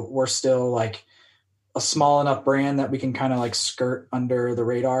 So we're still like a small enough brand that we can kind of like skirt under the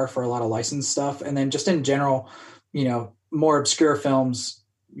radar for a lot of licensed stuff. And then just in general, more obscure films,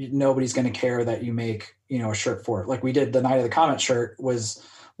 nobody's going to care that you make, a shirt for it. Like we did the Night of the Comet shirt was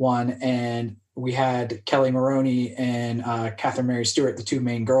one, and we had Kelly Maroney and Catherine Mary Stewart, the two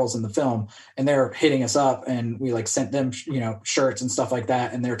main girls in the film, and they're hitting us up, and we like sent them, shirts and stuff like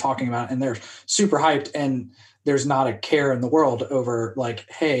that. And they're talking about it, and they're super hyped. And there's not a care in the world over like,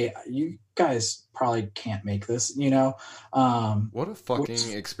 hey, you guys probably can't make this, What a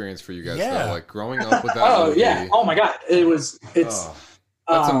fucking experience for you guys, Yeah. though. Like growing up with that. Oh movie. yeah. Oh my God. It's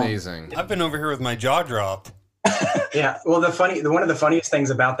that's amazing. I've been over here with my jaw dropped. Yeah. Well, one of the funniest things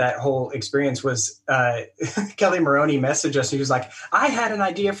about that whole experience was Kelly Maroney messaged us. He was like, I had an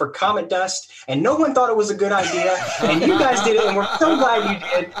idea for Comet Dust and no one thought it was a good idea. And you guys did it. And we're so glad you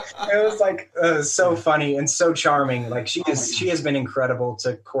did. It was like, so funny and so charming. Like she has been incredible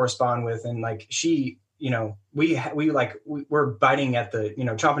to correspond with. And like, she, we're biting at the,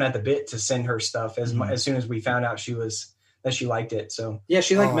 chomping at the bit to send her stuff as soon as we found out that she liked it. So yeah,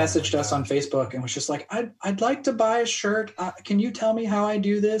 she messaged us on Facebook and was just like, I'd like to buy a shirt. Can you tell me how I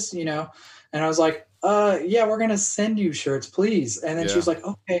do this? And I was like, yeah, we're going to send you shirts, please. And then she was like,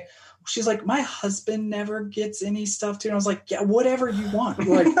 okay. She's like, my husband never gets any stuff too. And I was like, yeah, whatever you want.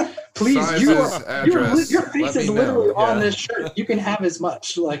 Like, please, Sizes, your face is know. literally on this shirt. You can have as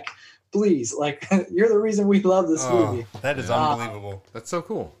much. Like, please, like you're the reason we love this movie. That is unbelievable. That's so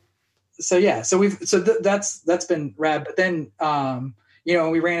cool. So yeah, that's been rad. But then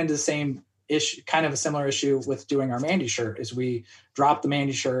we ran into the same issue, kind of a similar issue with doing our Mandy shirt. Is we dropped the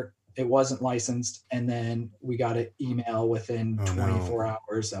Mandy shirt, it wasn't licensed, and then we got an email within 24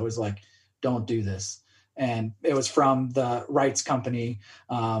 hours that was like, "Don't do this," and it was from the rights company.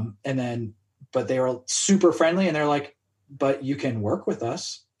 But they were super friendly, and they're like, "But you can work with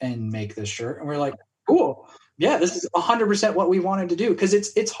us and make this shirt," and we're like, "Cool." Yeah, this is 100% what we wanted to do because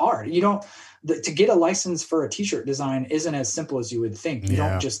it's hard. To get a license for a t-shirt design isn't as simple as you would think. You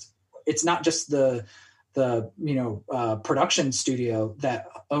don't just, it's not just the production studio that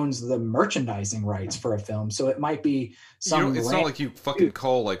owns the merchandising rights for a film. So it might be it's not like you fucking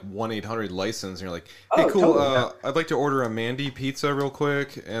call like 1-800-license and you're like, hey, cool, totally. I'd like to order a Mandy pizza real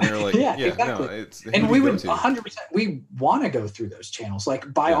quick. And they're like, exactly. No, it's, and we would 100%, we want to go through those channels.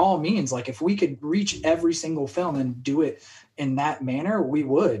 Like by all means, like if we could reach every single film and do it in that manner, we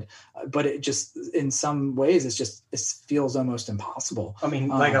would, but it just, in some ways, it feels almost impossible. I mean,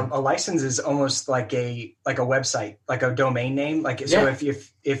 like a license is almost like a website, like a domain name. Like, so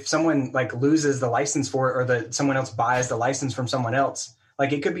if someone like loses the license for it, or someone else buys the license from someone else,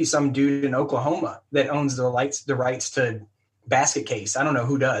 like it could be some dude in Oklahoma that owns the rights to Basket Case. I don't know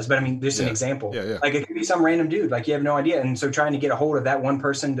who does, but I mean, just an example. Like it could be some random dude, like you have no idea. And so trying to get a hold of that one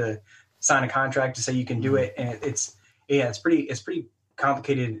person to sign a contract to say you can do it, and it's pretty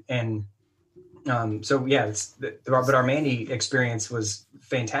complicated. And but our Mandy experience was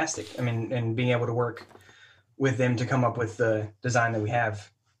fantastic. I mean, and being able to work with them to come up with the design that we have.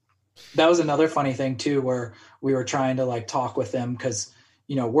 That was another funny thing too, where we were trying to like talk with them because,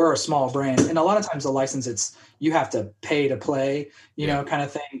 we're a small brand, and a lot of times the license, you have to pay to play, kind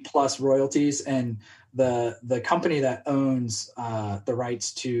of thing, plus royalties. And the company that owns the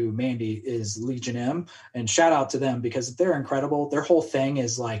rights to Mandy is Legion M, and shout out to them because they're incredible. Their whole thing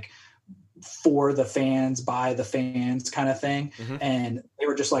is like for the fans, by the fans kind of thing. Mm-hmm. And they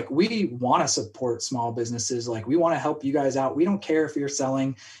were just like, we want to support small businesses. Like we want to help you guys out. We don't care if you're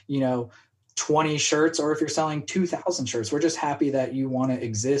selling, 20 shirts or if you're selling 2,000 shirts. We're just happy that you want to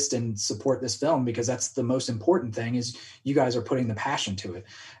exist and support this film, because that's the most important thing, is you guys are putting the passion to it.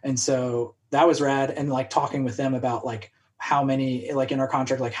 And so that was rad. And like talking with them about like how many, like in our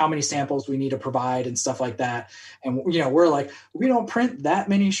contract, like how many samples we need to provide and stuff like that. And, we're like, we don't print that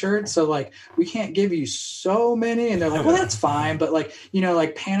many shirts, so like we can't give you so many. And they're like, well, that's fine. But like,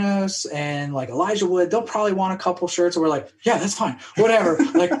 like Panos and like Elijah Wood, they'll probably want a couple shirts. And we're like, yeah, that's fine. Whatever.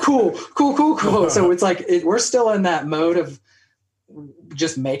 Like, cool. So it's like, we're still in that mode of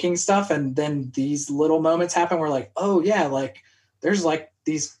just making stuff. And then these little moments happen. We're like, oh yeah, like there's like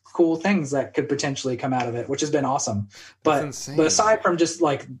these cool things that could potentially come out of it, which has been awesome. But aside from just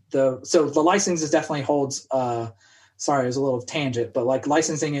like the license definitely holds, sorry, it was a little tangent, but like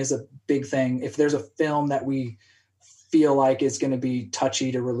licensing is a big thing. If there's a film that we feel like is going to be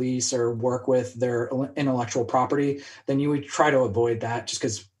touchy to release or work with their intellectual property, then you would try to avoid that, just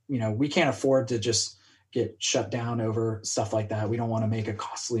because, we can't afford to just get shut down over stuff like that. We don't want to make a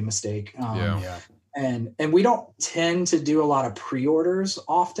costly mistake. Yeah. And we don't tend to do a lot of pre-orders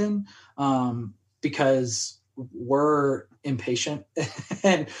often, because we're impatient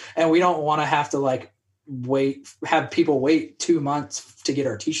and we don't want to have to like have people wait 2 months to get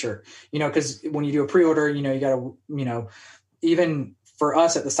our t-shirt, because when you do a pre-order, you gotta, even for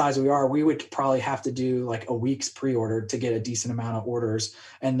us at the size we are, we would probably have to do like a week's pre-order to get a decent amount of orders,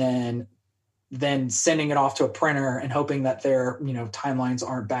 and then sending it off to a printer and hoping that their, timelines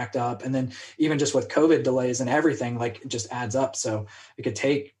aren't backed up. And then even just with COVID delays and everything, like it just adds up. So it could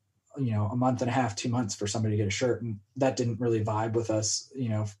take, a month and a half, 2 months for somebody to get a shirt. And that didn't really vibe with us.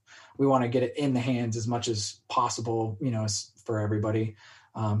 We want to get it in the hands as much as possible, for everybody.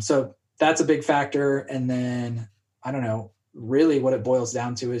 So that's a big factor. And then I don't know, really what it boils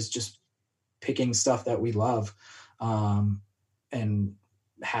down to is just picking stuff that we love. And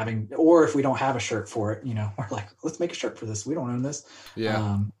having, or if we don't have a shirt for it, we're like, let's make a shirt for this. We don't own this.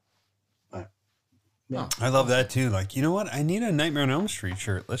 Yeah. But yeah, I love that too. Like, you know what? I need a Nightmare on Elm Street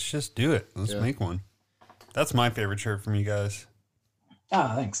shirt. Let's just do it. Let's make one. That's my favorite shirt from you guys.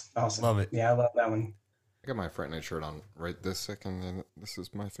 Oh, thanks. Awesome. Love it. Yeah, I love that one. I got my Fright Night shirt on right this second, and this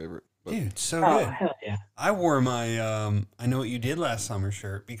is my favorite. But Dude, so Oh, good. hell yeah. I wore my I Know What You Did Last Summer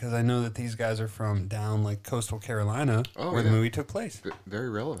shirt because I know that these guys are from down like coastal Carolina where the movie took place. Very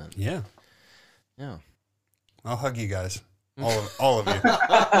relevant. Yeah. Yeah. I'll hug you guys. All of you.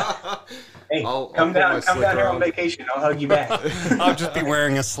 Hey, I'll come put my down slicker here on on. vacation. I'll hug you back. I'll just be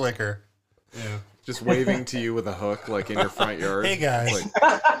wearing a slicker. Yeah. Just waving to you with a hook, like in your front yard. Hey, guys.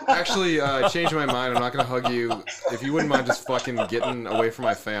 Like, actually, changed my mind. I'm not gonna hug you. If you wouldn't mind just fucking getting away from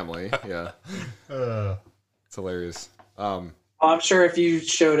my family. Yeah. It's hilarious. I'm sure if you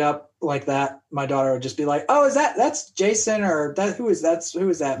showed up like that, my daughter would just be like, "Oh, that's Jason, or who is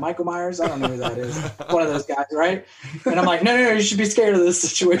that? Michael Myers? I don't know who that is. One of those guys, right?" And I'm like, "No, you should be scared of this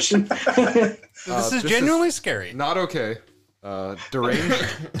situation." This is genuinely scary. Not okay.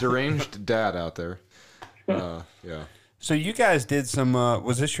 Deranged dad out there. Yeah. So you guys did some,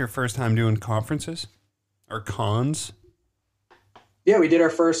 was this your first time doing conferences or cons? Yeah, we did our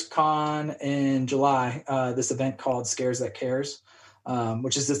first con in July. This event called Scares That Cares,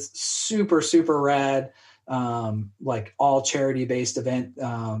 which is this super, super rad, like all charity based event.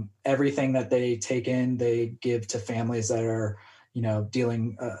 Everything that they take in, they give to families that are,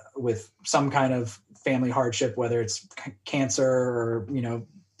 dealing with some kind of family hardship, whether it's cancer or,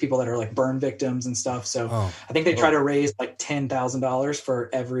 people that are like burn victims and stuff. So I think they try to raise like $10,000 for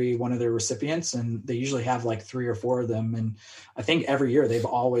every one of their recipients. And they usually have like 3 or 4 of them. And I think every year they've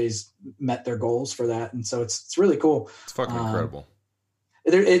always met their goals for that. And so it's really cool. It's fucking incredible.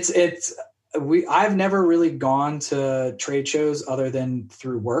 I've never really gone to trade shows other than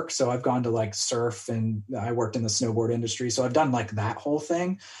through work. So I've gone to like surf, and I worked in the snowboard industry. So I've done like that whole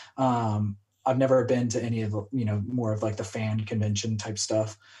thing. I've never been to any of more of like the fan convention type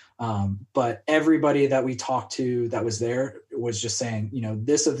stuff. But everybody that we talked to that was there was just saying,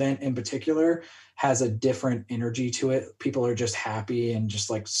 this event in particular has a different energy to it. People are just happy and just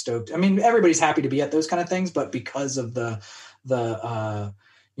like stoked. I mean, everybody's happy to be at those kind of things, but because of the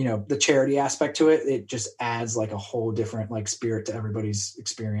charity aspect to it, it just adds like a whole different like spirit to everybody's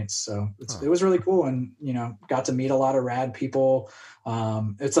experience. So it was really cool, and got to meet a lot of rad people.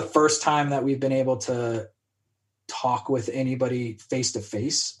 It's the first time that we've been able to talk with anybody face to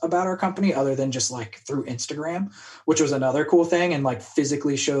face about our company other than just like through Instagram, which was another cool thing, and like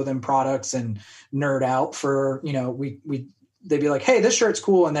physically show them products and nerd out for, they'd be like, "Hey, this shirt's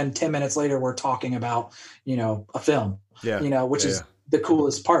cool." And then 10 minutes later we're talking about, a film, which is the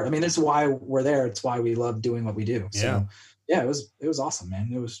coolest part. I mean, this is why we're there. It's why we love doing what we do. So it was awesome,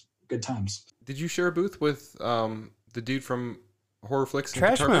 man. It was good times. Did you share a booth with the dude from Horror Flicks and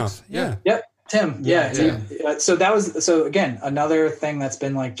Trash Guitar Mouth? Picks? Yeah. Yep. Tim. Yeah. So again, another thing that's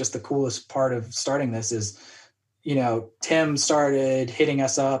been like just the coolest part of starting this is, Tim started hitting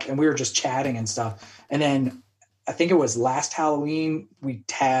us up and we were just chatting and stuff. And then I think it was last Halloween, we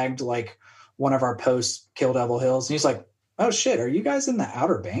tagged like one of our posts, Kill Devil Hills. And he's like, "Oh shit, are you guys in the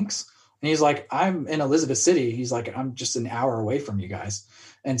Outer Banks?" And he's like, "I'm in Elizabeth City." He's like, "I'm just an hour away from you guys."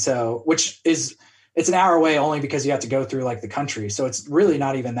 And so, it's an hour away only because you have to go through like the country. So it's really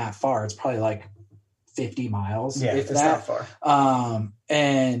not even that far. It's probably like 50 miles. Yeah, if it's that. not far.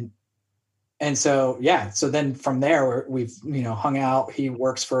 And so, so then from there, we've, hung out. He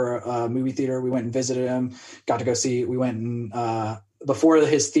works for a movie theater. We went and visited him, got to go see, we went and, before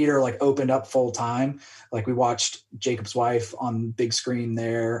his theater like opened up full time, like we watched Jacob's Wife on big screen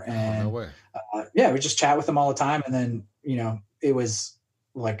there, and No way. we just chat with him all the time. And then, it was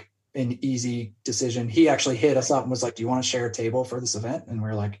like an easy decision. He actually hit us up and was like, "Do you want to share a table for this event?" And we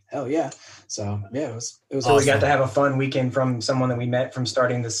are like, "Hell yeah!" So yeah, it was So awesome. we got to have a fun weekend from someone that we met from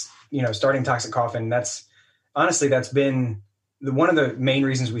starting this, starting Toxic Coffin. That's been one of the main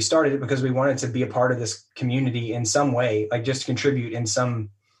reasons we started it, because we wanted to be a part of this community in some way, like just contribute in some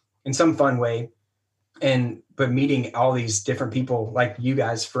fun way. But meeting all these different people like you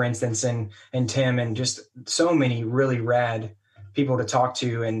guys, for instance, and Tim, and just so many really rad people to talk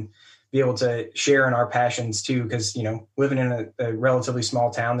to and be able to share in our passions too. Cause living in a relatively small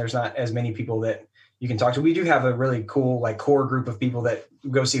town, there's not as many people that you can talk to. We do have a really cool, like, core group of people that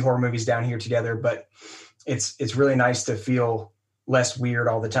go see horror movies down here together, but it's really nice to feel less weird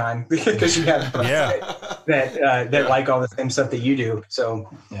all the time because you have that like all the same stuff that you do. So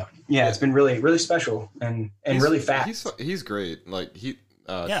it's been really, really special and really fast. He's great. Like Tim's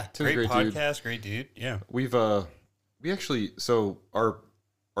great podcast, dude. great dude. Yeah. We actually, so our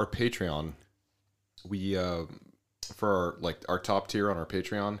Patreon, we for our top tier on our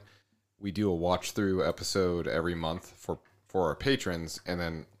Patreon, we do a watch through episode every month for our patrons, and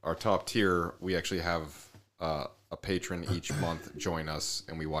then our top tier, we actually have a patron each month join us,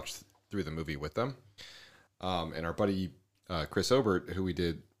 and we watch through the movie with them. And our buddy Chris Obert, who we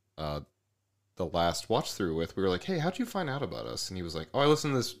did the last watch through with, we were like, "Hey, how'd you find out about us?" And he was like, "Oh, I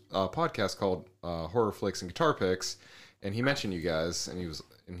listened to this podcast called Horror Flicks and Guitar Picks, and he mentioned you guys." And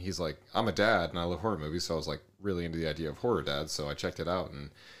he's like, "I'm a dad and I love horror movies, so I was like really into the idea of horror dads, so I checked it out."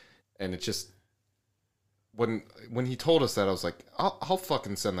 And it just, when he told us that, I was like, I'll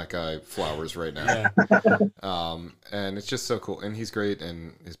fucking send that guy flowers right now. Yeah. And it's just so cool, and he's great,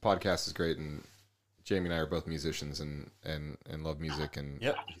 and his podcast is great, and Jamie and I are both musicians and love music, and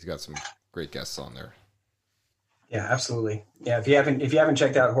he's got some great guests on there. Yeah, absolutely. Yeah, if you haven't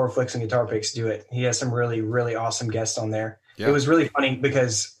checked out Horror Flicks and Guitar Picks, do it. He has some really, really awesome guests on there. Yeah. It was really funny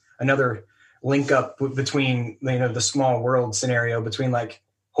because another link up between the small world scenario between like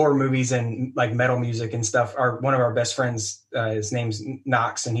horror movies and like metal music and stuff. One of our best friends, his name's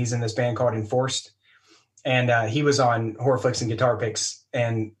Knox, and he's in this band called Enforced, and he was on Horror Flicks and Guitar Picks,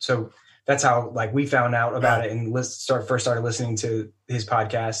 and so that's how like we found out about it and first started listening to his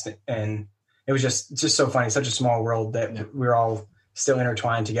podcast, and it was just so funny. Such a small world that we're all still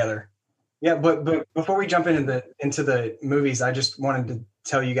intertwined together. Yeah, but before we jump into the movies, I just wanted to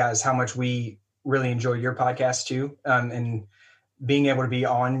tell you guys how much we really enjoy your podcast too, and being able to be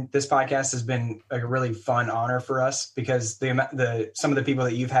on this podcast has been a really fun honor for us, because some of the people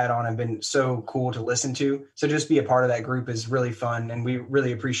that you've had on have been so cool to listen to. So just be a part of that group is really fun, and we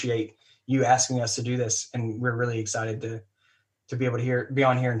really appreciate you asking us to do this, and we're really excited to be able to be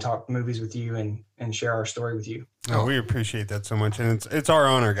on here and talk movies with you and share our story with you. Oh, we appreciate that so much, and it's our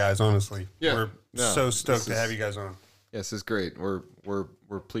honor, guys. Honestly, we're so stoked to have you guys on. Yes, it's great. We're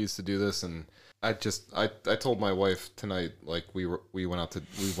pleased to do this, and I told my wife tonight, like we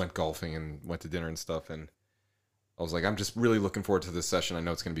went golfing and went to dinner and stuff, and I was like, I'm just really looking forward to this session. I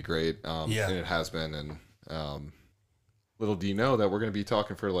know it's going to be great, and it has been. And little do you know that we're going to be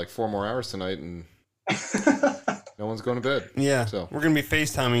talking for like 4 more hours tonight, and no one's going to bed. Yeah, so we're going to be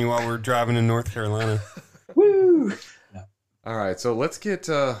FaceTiming while we're driving in North Carolina. Woo! All right, so let's get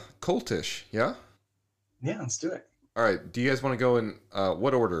cultish. Yeah. Yeah, let's do it. All right. Do you guys want to go in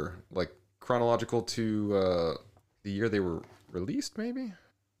what order? Like chronological to the year they were released, maybe?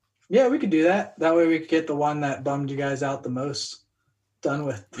 Yeah, we could do that. That way we could get the one that bummed you guys out the most done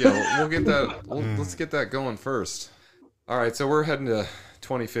with. Yeah, we'll get that. Let's get that going first. All right, so we're heading to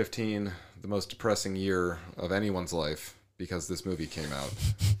 2015, the most depressing year of anyone's life, because this movie came out.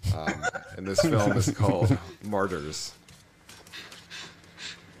 And this film is called Martyrs.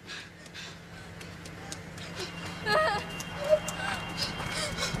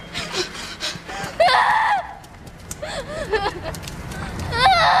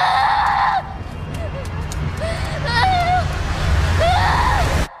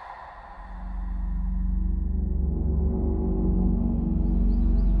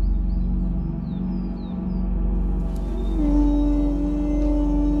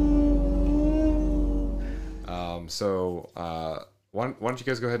 Why don't you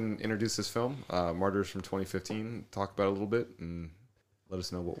guys go ahead and introduce this film, Martyrs from 2015, talk about it a little bit, and let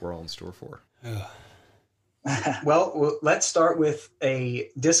us know what we're all in store for. Well, let's start with a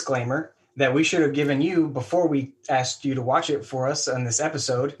disclaimer that we should have given you before we asked you to watch it for us on this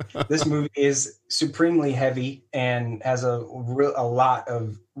episode. This movie is supremely heavy and has a lot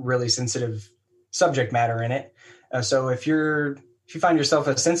of really sensitive subject matter in it. So if you find yourself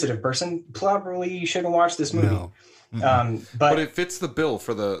a sensitive person, probably shouldn't watch this movie. No. But it fits the bill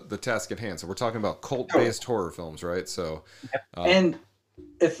for the task at hand. So we're talking about cult-based horror films, right? So, and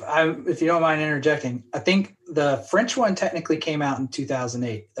if you don't mind interjecting, I think the French one technically came out in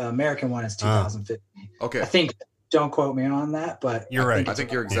 2008. The American one is 2015. Okay. I think. Don't quote me on that, but You're right. I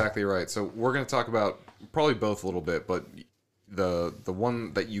think you're exactly right. So we're going to talk about probably both a little bit, but the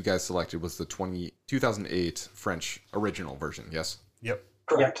one that you guys selected was the 2008 French original version. Yes. Yep.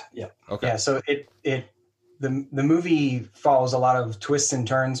 correct. Yeah. Okay. Yeah. So the movie follows a lot of twists and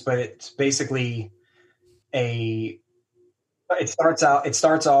turns, but it's basically it starts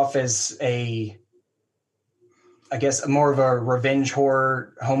off as I guess more of a revenge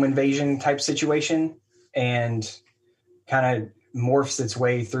horror home invasion type situation, and kind of morphs its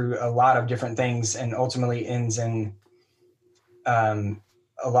way through a lot of different things and ultimately ends in a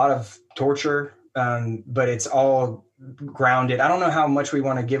lot of torture. But it's all grounded. I don't know how much we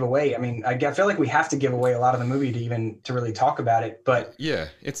want to give away. I mean, I feel like we have to give away a lot of the movie to really talk about it, but yeah,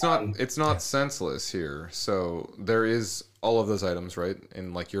 it's not senseless here. So there is all of those items, right?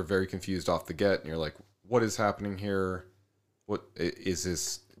 And like, you're very confused off the get and you're like, what is happening here? What is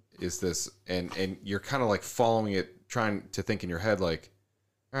this? And you're kind of like following it, trying to think in your head, like,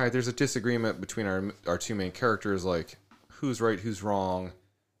 all right, there's a disagreement between our two main characters, like who's right, who's wrong.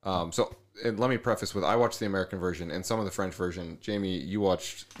 And let me preface with, I watched the American version and some of the French version. Jamie, you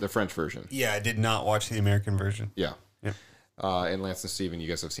watched the French version. Yeah, I did not watch the American version. Yeah. Yeah. And Lance and Steven, you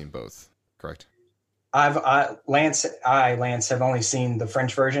guys have seen both, correct? Lance have only seen the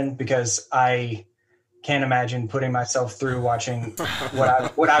French version because I can't imagine putting myself through watching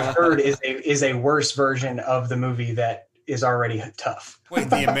what I've heard is a worse version of the movie that is already tough. Wait,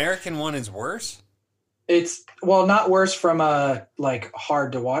 the American one is worse? It's not worse from a like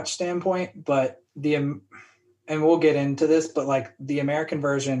hard to watch standpoint, but and we'll get into this, but like the American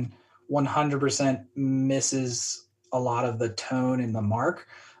version 100% misses a lot of the tone and the mark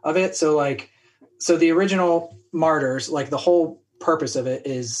of it. So the original Martyrs, like the whole purpose of it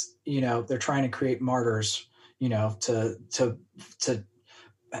is, they're trying to create martyrs, to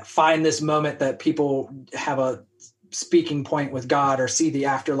find this moment that people have a speaking point with God or see the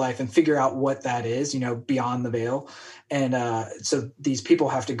afterlife and figure out what that is, beyond the veil. And so these people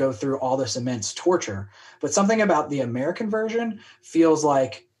have to go through all this immense torture. But something about the American version feels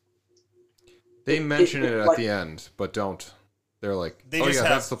like they mention it at the end, but don't. They're like,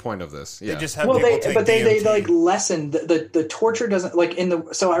 that's the point of this. Yeah. They just have they like lessen the torture doesn't like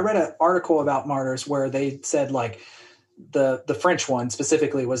so I read an article about Martyrs where they said like the French one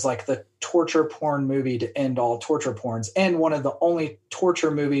specifically was like the torture porn movie to end all torture porns, and one of the only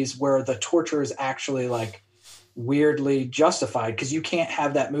torture movies where the torture is actually like weirdly justified, because you can't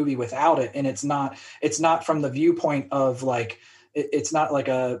have that movie without it. And it's not from the viewpoint of like, it's not like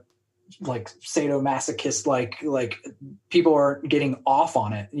a like sadomasochist, like people are getting off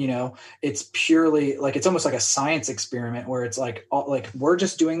on it, it's purely like, it's almost like a science experiment where it's like we're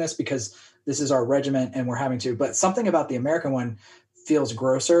just doing this because this is our regiment and we're having to. But something about the American one feels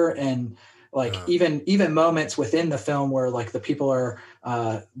grosser, and like even moments within the film where like the people are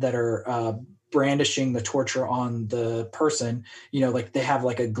that are brandishing the torture on the person, like they have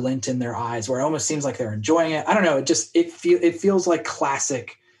like a glint in their eyes where it almost seems like they're enjoying it. I don't know. It feels like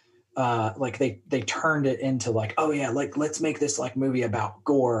classic. Like they turned it into like, oh yeah, like let's make this like movie about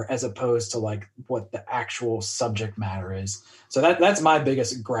gore as opposed to like what the actual subject matter is. So that's my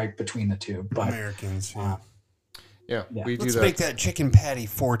biggest gripe between the two. But Americans, yeah. We do Let's that. make that chicken patty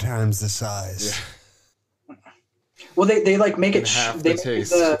 4 times the size. Yeah. Well, they like make it half the the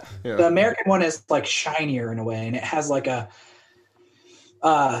taste. The American one is like shinier in a way, and it has like a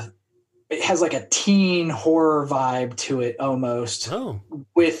teen horror vibe to it almost. Oh.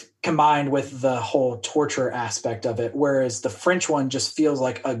 Combined with the whole torture aspect of it, whereas the French one just feels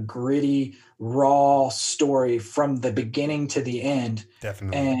like a gritty, raw story from the beginning to the end.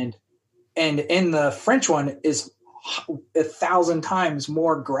 Definitely. And in the French one is 1,000 times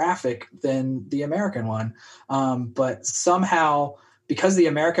more graphic than the American one. But somehow, because the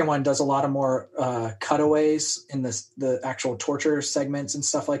American one does a lot of more cutaways in the actual torture segments and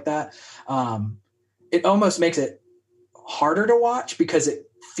stuff like that, it almost makes it harder to watch because it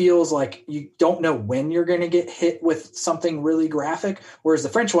feels like you don't know when you're going to get hit with something really graphic. Whereas the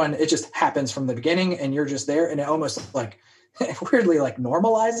French one, it just happens from the beginning and you're just there, and it almost like weirdly like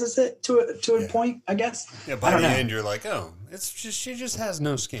normalizes it to a point, I guess. Yeah, by the end you're like, oh, it's just, she just has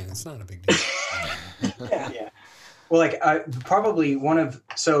no skin. It's not a big deal. Yeah. Well, like probably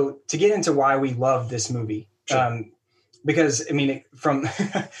so to get into why we love this movie, sure. Because I mean, from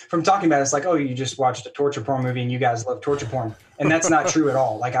talking about it, it's like, oh, you just watched a torture porn movie and you guys love torture porn, and that's not true at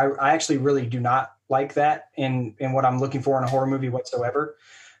all. Like I actually really do not like that in what I'm looking for in a horror movie whatsoever.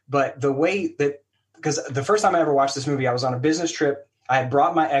 But the way that, because the first time I ever watched this movie, I was on a business trip. I had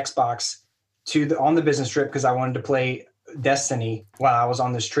brought my Xbox on the business trip because I wanted to play Destiny while I was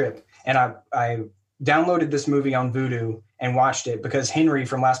on this trip. And I downloaded this movie on Vudu and watched it because Henry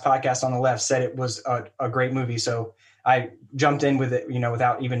from Last Podcast on the Left said it was a great movie. So I jumped in with it,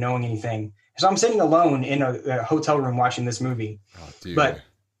 without even knowing anything. So I'm sitting alone in a hotel room watching this movie. Oh, dude. But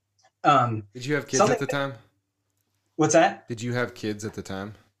did you have kids at the time? What's that? Did you have kids at the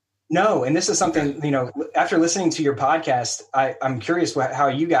time? No. And this is something, after listening to your podcast, I'm curious how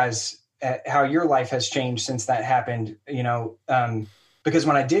you guys, how your life has changed since that happened, because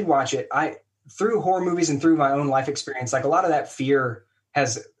when I did watch it, through horror movies and through my own life experience, like a lot of that fear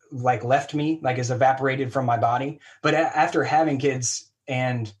has like left me, like is evaporated from my body. But after having kids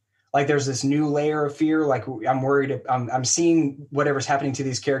and like, there's this new layer of fear. Like I'm worried, I'm seeing whatever's happening to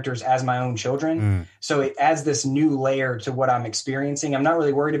these characters as my own children. So it adds this new layer to what I'm experiencing. I'm not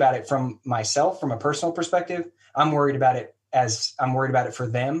really worried about it from myself, from a personal perspective. I'm worried about it for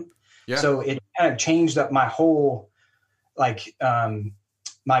them. Yeah. So it kind of changed up my whole, like,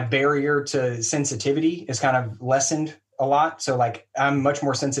 my barrier to sensitivity is kind of lessened a lot. So like I'm much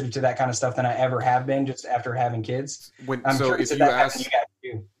more sensitive to that kind of stuff than I ever have been just after having kids.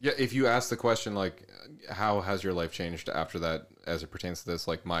 If you ask the question, like, how has your life changed after that as it pertains to this?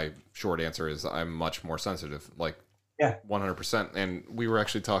 Like my short answer is I'm much more sensitive, like 100%. And we were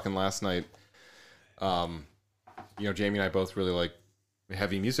actually talking last night. Jamie and I both really like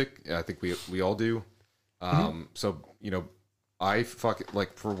heavy music. I think we all do. So, I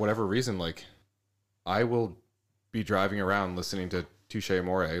for whatever reason, like I will be driving around listening to Touche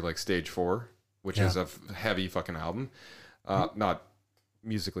Amore, like Stage 4, which is a heavy fucking album. Not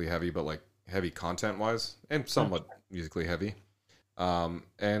musically heavy, but like heavy content wise and somewhat musically heavy.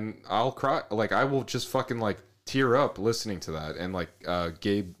 And I'll cry. Like I will just fucking like tear up listening to that. And like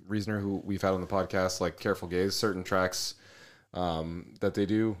Gabe Reasoner, who we've had on the podcast, like Careful Gaze, certain tracks that they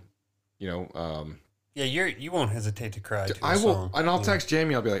do, you won't hesitate to cry. I will, and I'll text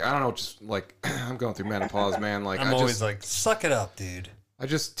Jamie. I'll be like, I don't know, just like I'm going through menopause, man. Like I'm always like, suck it up, dude. I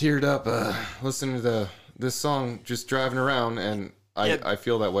just teared up listening to this song, just driving around, and I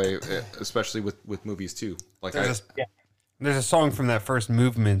feel that way, especially with movies too. Like there's a song from that first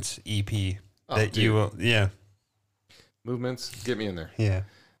Movements EP Movements, get me in there. Yeah.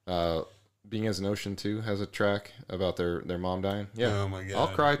 Being as an Ocean too has a track about their mom dying. Yeah. Oh my God.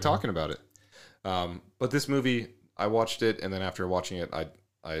 I'll cry talking about it. But this movie, I watched it, and then after watching it, I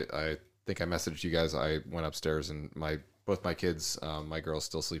think I messaged you guys. I went upstairs, and both my kids, my girls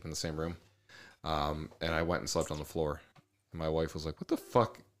still sleep in the same room, and I went and slept on the floor. And my wife was like, "What the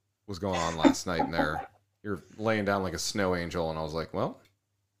fuck was going on last night in there? You're laying down like a snow angel." And I was like, "Well,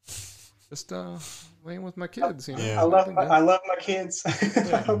 just laying with my kids." I love my kids.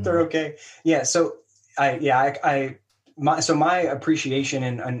 I hope they're okay. Yeah. So my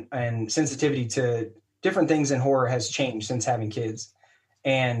appreciation and sensitivity to different things in horror has changed since having kids,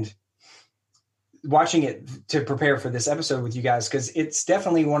 and watching it to prepare for this episode with you guys, because it's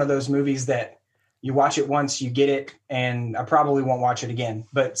definitely one of those movies that you watch it once, you get it, and I probably won't watch it again.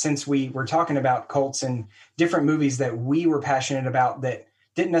 But since we were talking about cults and different movies that we were passionate about that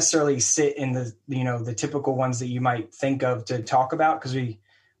didn't necessarily sit in the typical ones that you might think of to talk about, because we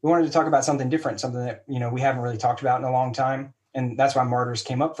wanted to talk about something different, something that, we haven't really talked about in a long time. And that's why Martyrs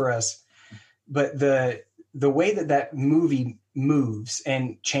came up for us. But the way that movie moves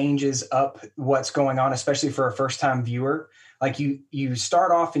and changes up what's going on, especially for a first time viewer, like you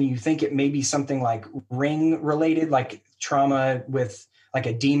start off and you think it may be something like Ring related, like trauma with like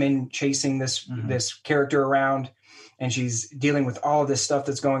a demon chasing this character around, and she's dealing with all of this stuff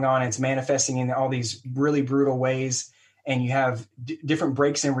that's going on. And it's manifesting in all these really brutal ways. And you have different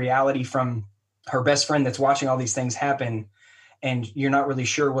breaks in reality from her best friend that's watching all these things happen. And you're not really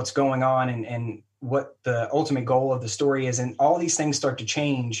sure what's going on and what the ultimate goal of the story is. And all these things start to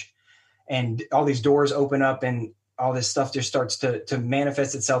change, and all these doors open up, and all this stuff just starts to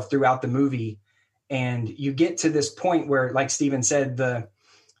manifest itself throughout the movie. And you get to this point where, like Steven said, the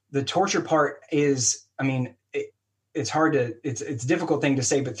torture part is, it's hard to, it's a difficult thing to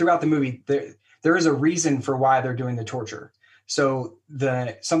say, but throughout the movie, there is a reason for why they're doing the torture. So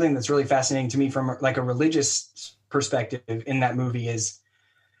something that's really fascinating to me from like a religious perspective in that movie is,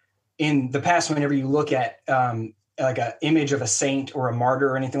 in the past, whenever you look at like an image of a saint or a martyr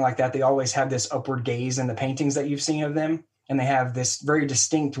or anything like that, they always have this upward gaze in the paintings that you've seen of them. And they have this very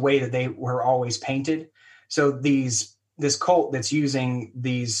distinct way that they were always painted. So this cult that's using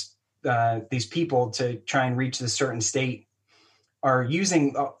these people to try and reach this certain state are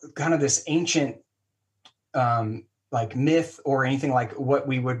using kind of this ancient like myth or anything like what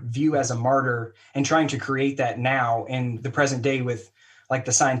we would view as a martyr, and trying to create that now in the present day with like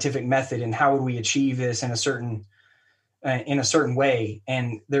the scientific method and how would we achieve this in a certain way.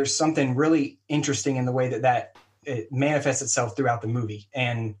 And there's something really interesting in the way that it manifests itself throughout the movie.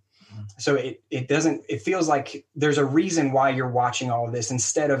 And so it feels like there's a reason why you're watching all of this,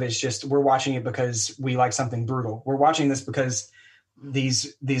 instead of it's just, we're watching it because we like something brutal. We're watching this because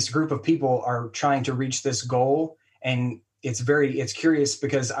these group of people are trying to reach this goal. And it's curious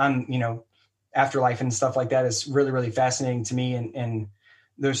because afterlife and stuff like that is really, really fascinating to me. And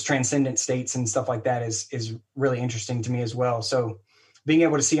those transcendent states and stuff like that is really interesting to me as well. So being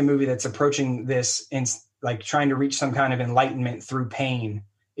able to see a movie that's approaching this and like trying to reach some kind of enlightenment through pain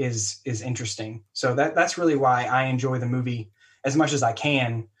is interesting. So that's really why I enjoy the movie as much as I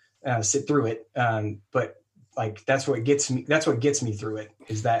can sit through it. But like, that's what gets me through it,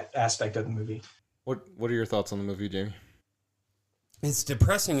 is that aspect of the movie. What are your thoughts on the movie, Jamie? It's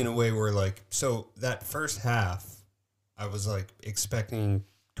depressing in a way where, like, so that first half, I was like expecting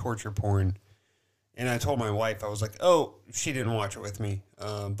torture porn, and I told my wife, I was like, oh, she didn't watch it with me,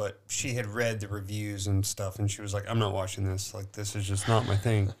 but she had read the reviews and stuff, and she was like, I'm not watching this. Like, this is just not my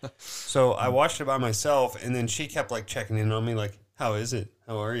thing. So I watched it by myself, and then she kept like checking in on me, like, how is it?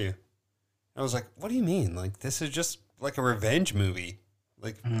 How are you? I was like, what do you mean? Like, this is just like a revenge movie.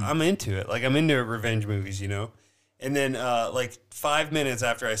 Like, I'm into it. Like, I'm into revenge movies, you know? And then, like, 5 minutes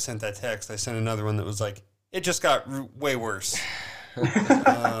after I sent that text, I sent another one that was like, it just got way worse.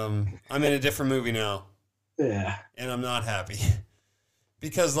 I'm in a different movie now. Yeah. And I'm not happy.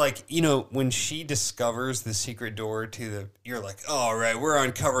 Because, like, you know, when she discovers the secret door to you're like, oh, all right, we're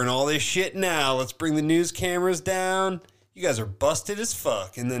uncovering all this shit now. Let's bring the news cameras down. You guys are busted as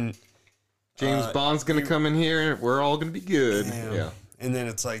fuck. And then James Bond's going to come in here. We're all going to be good. Yeah. And then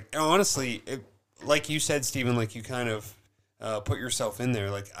it's like, honestly, like you said, Steven, like you kind of put yourself in there.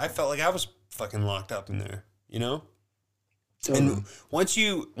 Like, I felt like I was fucking locked up in there, you know? And once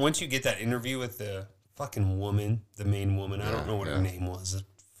you get that interview with the fucking woman, the main woman, I don't know what her name was.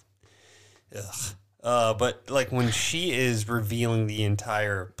 Ugh. But like when she is revealing the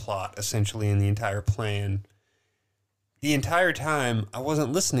entire plot, essentially, and the entire plan, the entire time I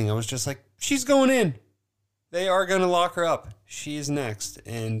wasn't listening. I was just like, she's going in. They are going to lock her up. She is next.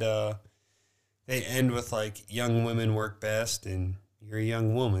 And they end with like, young women work best, and you're a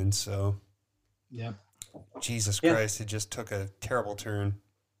young woman, so. Yeah. Jesus Christ, it just took a terrible turn.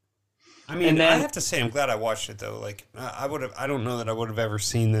 I mean, I have to say, I'm glad I watched it though. Like, I don't know that I would have ever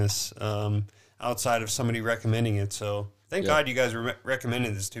seen this outside of somebody recommending it. So thank God you guys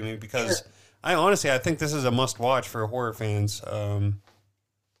recommended this to me, because I think this is a must watch for horror fans.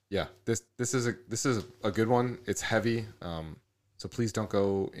 Yeah, this is a good one. It's heavy, so please don't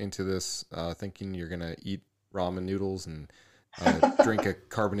go into this thinking you're gonna eat ramen noodles and drink a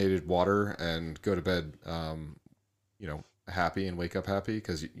carbonated water and go to bed, happy and wake up happy,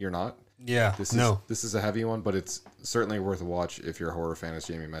 because you're not. Yeah, this is a heavy one, but it's certainly worth a watch if you're a horror fan, as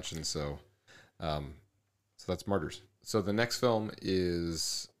Jamie mentioned. So, that's Martyrs. So the next film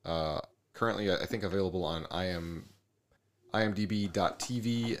is currently, I think, available on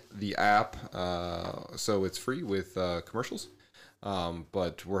imdb.tv, the app. So it's free with commercials.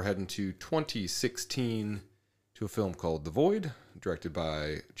 But we're heading to 2016 to a film called The Void, directed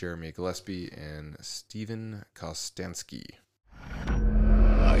by Jeremy Gillespie and Steven Kostanski.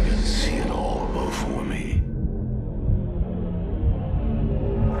 I can see it all before me.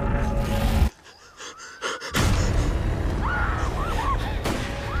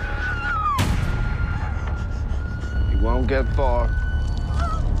 You won't get far.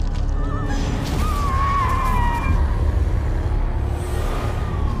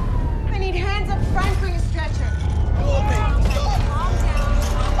 I need hands up front. Bring a stretcher. Calm down.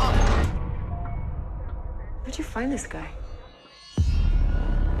 Where'd you find this guy?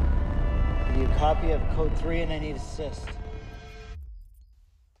 Give you a copy of Code 3 and I need assist.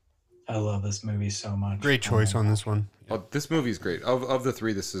 I love this movie so much. Great choice on this one. Oh, this movie is great. Of the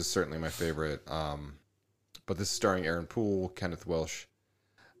three, this is certainly my favorite. But this is starring Aaron Poole, Kenneth Welsh.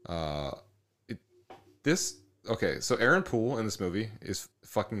 So Aaron Poole in this movie is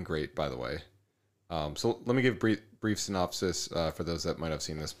fucking great, by the way. So let me give a brief synopsis for those that might have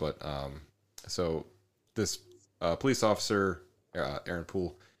seen this. But so this police officer, Aaron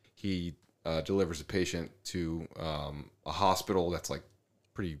Poole, he delivers a patient to a hospital that's like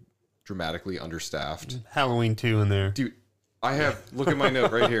pretty dramatically understaffed. Halloween 2 in there. Dude, look at my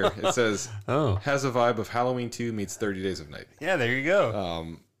note right here. It says, has a vibe of Halloween 2 meets 30 Days of Night. Yeah, there you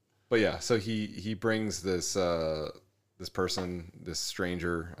go. But yeah, so he brings this person, this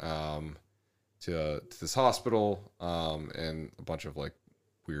stranger, to this hospital, and a bunch of like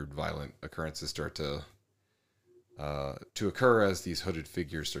weird, violent occurrences start to to occur as these hooded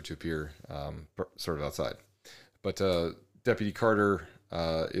figures start to appear sort of outside. But Deputy Carter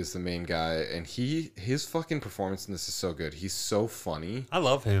is the main guy, and his fucking performance in this is so good. He's so funny. I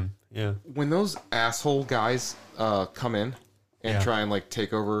love him. Yeah. When those asshole guys come in and try and like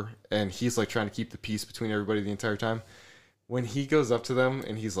take over, and he's like trying to keep the peace between everybody the entire time. When he goes up to them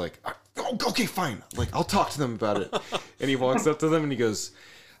and he's like, "Oh, okay, fine. Like, I'll talk to them about it." And he walks up to them and he goes,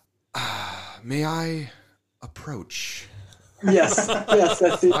 "May I approach?" Yes,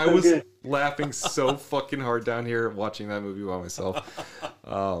 that's I was good. laughing so fucking hard down here watching that movie by myself.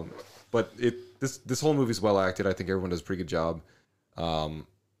 But this whole movie's well acted. I think everyone does a pretty good job. And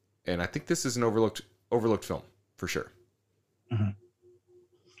I think this is an overlooked film for sure. Mm-hmm.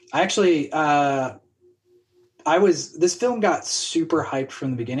 I actually, this film got super hyped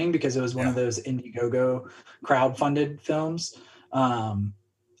from the beginning because it was one of those Indiegogo crowdfunded films.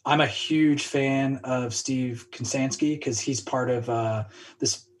 I'm a huge fan of Steve Konstanski because he's part of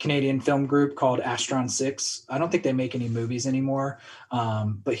this Canadian film group called Astron 6. I don't think they make any movies anymore,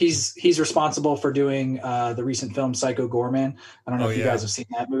 but he's responsible for doing the recent film Psycho Gorman. I don't know if you guys have seen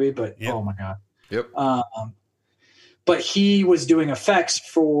that movie, but oh my God. Yep. But he was doing effects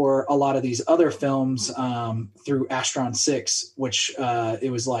for a lot of these other films through Astron 6, which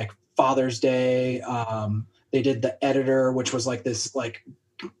it was like Father's Day. They did The Editor, which was like this like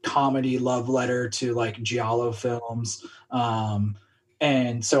comedy love letter to like Giallo films.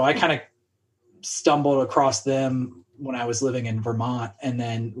 And so I kind of stumbled across them when I was living in Vermont. And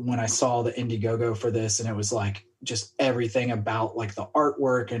then when I saw the Indiegogo for this, and it was like just everything about like the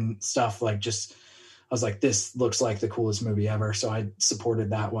artwork and stuff, like just, I was like, this looks like the coolest movie ever. So I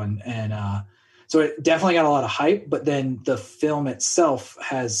supported that one. And so it definitely got a lot of hype, but then the film itself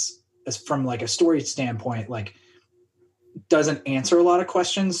has, as from like a story standpoint, like doesn't answer a lot of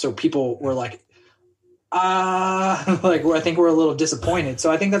questions. So people were like, like, I think we're a little disappointed.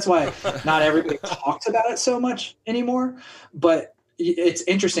 So I think that's why not everybody talks about it so much anymore. But it's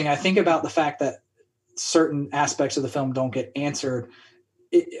interesting. I think about the fact that certain aspects of the film don't get answered.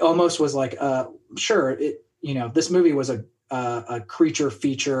 It almost was like, sure, this movie was a creature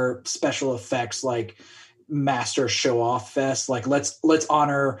feature, special effects, like master show off fest. Like let's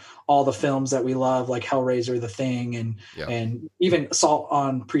honor all the films that we love, like Hellraiser, The Thing, and even Assault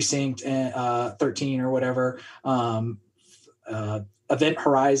on Precinct 13 or whatever. Event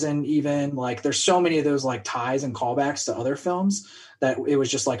Horizon, even like there's so many of those like ties and callbacks to other films that it was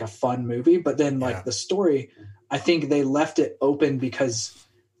just like a fun movie. But then like the story, I think they left it open because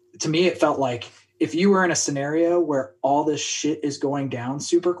to me it felt like if you were in a scenario where all this shit is going down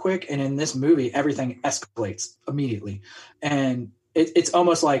super quick, and in this movie everything escalates immediately, and it's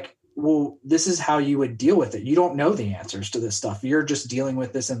almost like, well, this is how you would deal with it. You don't know the answers to this stuff. You're just dealing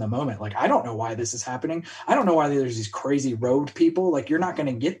with this in the moment. Like, I don't know why this is happening. I don't know why there's these crazy road people. Like, you're not going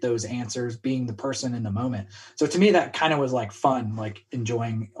to get those answers being the person in the moment. So to me, that kind of was like fun, like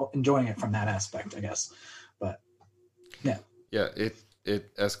enjoying it from that aspect, I guess. But yeah. Yeah.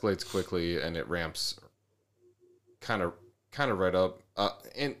 It escalates quickly and it ramps kind of right up.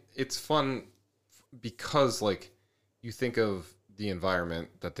 And it's fun because like you think of the environment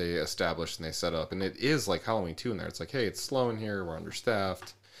that they established and they set up, and it is like Halloween 2 in there. It's like, hey, it's slow in here, we're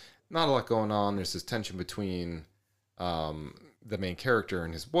understaffed, not a lot going on. There's this tension between the main character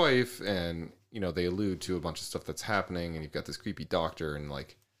and his wife, and they allude to a bunch of stuff that's happening, and you've got this creepy doctor, and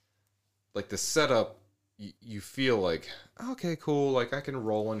like the setup, you feel like, okay, cool, like I can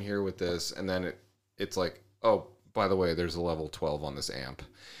roll in here with this, and then it's like, oh, by the way, there's a level 12 on this amp,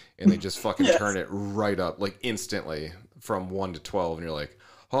 and they just fucking turn it right up like instantly from 1 to 12, and you're like,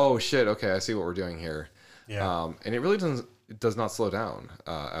 oh shit, okay, I see what we're doing here. And it really does not slow down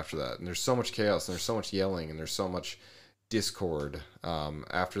after that, and there's so much chaos, and there's so much yelling, and there's so much discord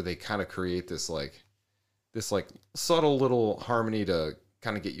after they kind of create this subtle little harmony to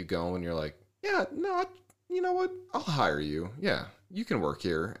kind of get you going. You're like, yeah, no, you know what, I'll hire you, yeah, you can work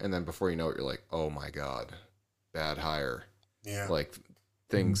here. And then before you know it, you're like, oh my god, bad hire. Like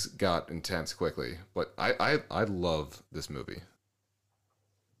things got intense quickly. But I love this movie.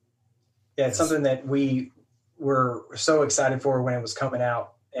 Yeah, it's something that we were so excited for when it was coming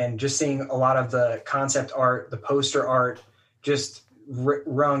out, and just seeing a lot of the concept art, the poster art, just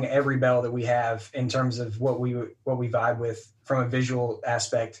rung every bell that we have in terms of what we vibe with from a visual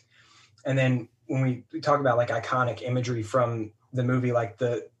aspect. And then when we talk about like iconic imagery from the movie, like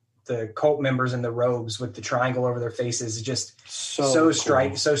the cult members in the robes with the triangle over their faces, just so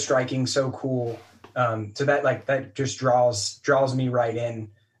striking, so cool. So that just draws me right in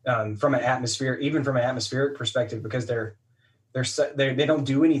from an atmospheric perspective, because they don't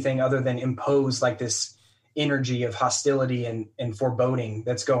do anything other than impose like this energy of hostility and foreboding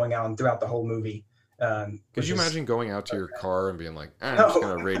that's going on throughout the whole movie. Could you imagine going out to your car and being like, I'm just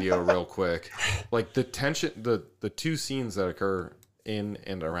going to radio real quick? Like the tension, the two scenes that occur in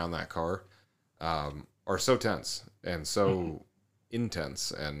and around that car are so tense and so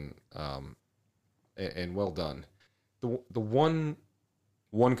intense and well done. The one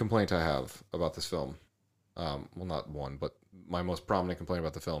complaint I have about this film, well, not one, but my most prominent complaint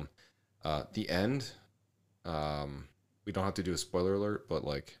about the film, the end, we don't have to do a spoiler alert, but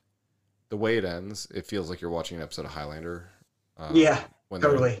like the way it ends, it feels like you're watching an episode of Highlander.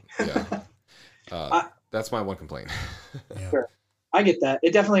 Totally. That's my one complaint. Sure. I get that.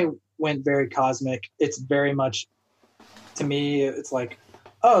 It definitely went very cosmic. It's very much, to me, it's like,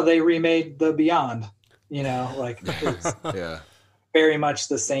 oh, they remade The Beyond, like it's very much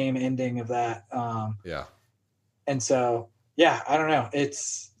the same ending of that. And so, I don't know.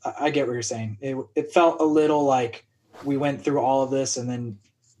 I get what you're saying. It felt a little like we went through all of this and then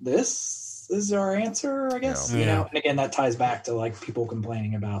this is our answer, I guess, And again, that ties back to like people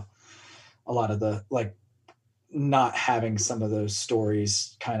complaining about a lot of the, like, not having some of those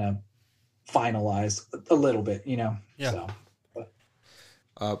stories kind of finalized a little bit, Yeah.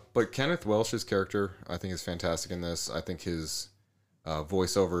 So, but Kenneth Welsh's character, I think, is fantastic in this. I think his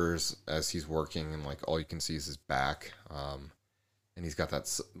voiceovers as he's working and like all you can see is his back. And he's got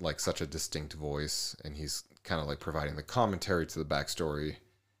that like such a distinct voice, and he's kind of like providing the commentary to the backstory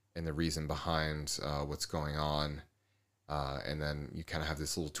and the reason behind what's going on. And then you kind of have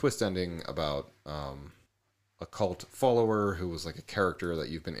this little twist ending about a cult follower who was like a character that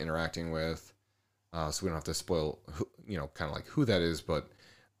you've been interacting with. So we don't have to spoil, kind of like who that is, but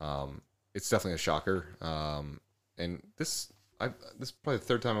it's definitely a shocker. And this is probably the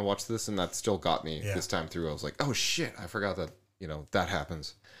third time I watched this, and that still got me this time through. I was like, oh shit, I forgot that, that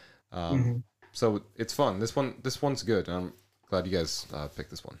happens. So it's fun. This one's good. I'm glad you guys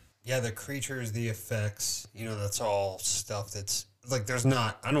picked this one. Yeah, the creatures, the effects, that's all stuff that's like,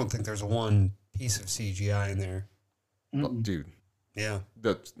 I don't think there's one piece of CGI in there. Oh, dude. Yeah.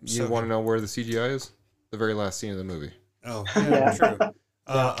 You want to know where the CGI is? The very last scene of the movie. Oh, yeah, true.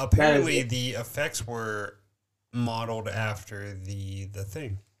 Apparently the effects were modeled after the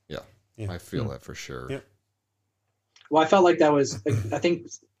thing. Yeah. I feel that for sure. Yeah. Well, I felt like I think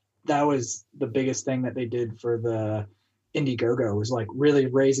that was the biggest thing that they did for the Indiegogo, was like really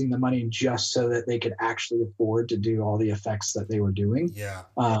raising the money just so that they could actually afford to do all the effects that they were doing. Yeah.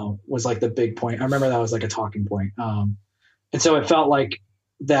 Was like the big point. I remember that was like a talking point. And so it felt like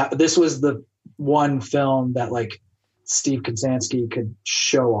that this was the one film that like Steve Kaczynski could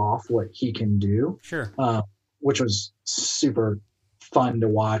show off what he can do. Sure. Which was super fun to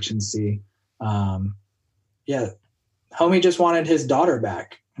watch and see. Homie just wanted his daughter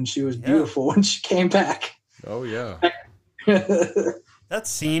back, and she was beautiful when she came back. Oh yeah. That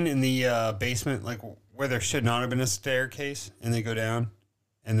scene in the basement, like where there should not have been a staircase, and they go down,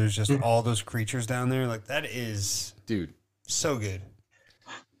 and there's just all those creatures down there. Like that is, dude, so good.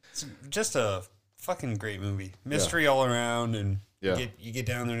 It's just a fucking great movie. Mystery all around, and you get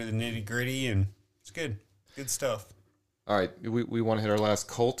down there to the nitty gritty, and it's good. Good stuff. All right, we want to hit our last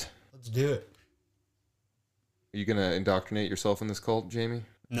cult. Let's do it. Are you gonna indoctrinate yourself in this cult, Jamie?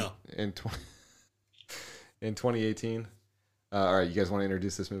 No. In 2018. All right, you guys want to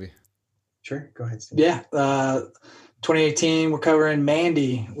introduce this movie? Sure, go ahead, Steve. Yeah, 2018, we're covering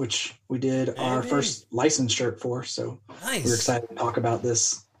Mandy, which we did our first licensed shirt for. So nice. We're excited to talk about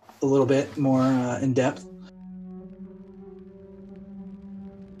this a little bit more in depth.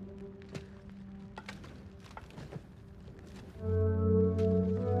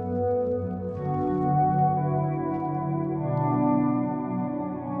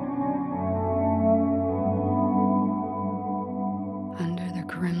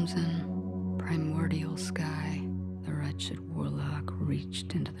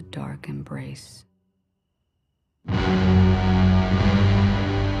 Embrace. His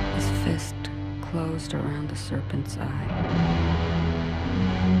fist closed around the serpent's eye.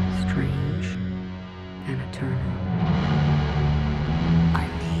 Strange and eternal. I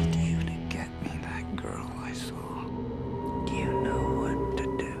need you to get me that girl I saw. You know what to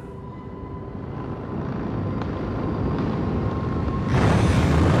do.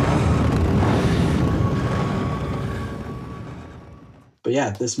 But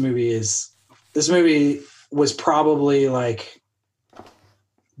yeah, this movie was probably like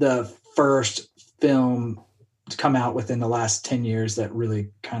the first film to come out within the last 10 years that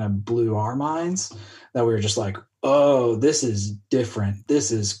really kind of blew our minds, that we were just like, oh, this is different.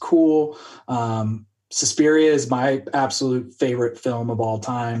 This is cool. Suspiria is my absolute favorite film of all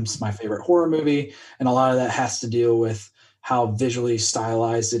times, my favorite horror movie. And a lot of that has to deal with how visually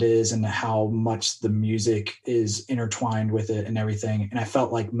stylized it is and how much the music is intertwined with it and everything. And I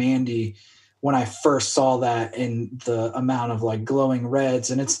felt like Mandy, when I first saw that in the amount of like glowing reds,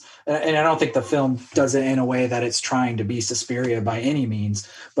 and I don't think the film does it in a way that it's trying to be Suspiria by any means,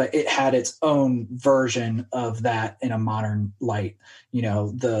 but it had its own version of that in a modern light. You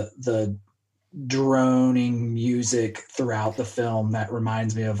know, the droning music throughout the film that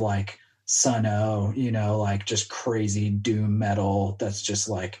reminds me of like Sun-O, you know, like just crazy doom metal that's just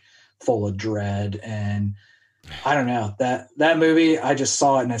like full of dread. And I don't know, that movie, I just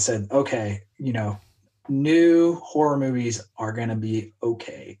saw it and I said, okay, you know, new horror movies are going to be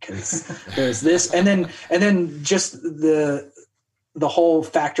okay, because there's this. And then just the whole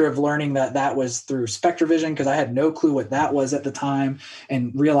factor of learning that was through SpectraVision, because I had no clue what that was at the time,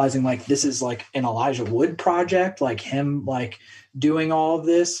 and realizing like this is like an Elijah Wood project, like him like doing all of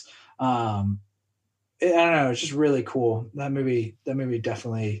this. I don't know, it's just really cool. That movie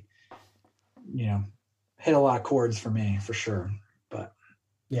definitely, you know, hit a lot of chords for me, for sure. But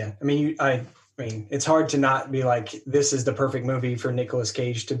yeah, I mean, it's hard to not be like, this is the perfect movie for Nicolas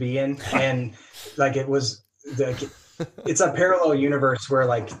Cage to be in. And like, it's a parallel universe where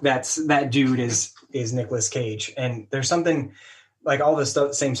like that dude is Nicolas Cage. And there's something like all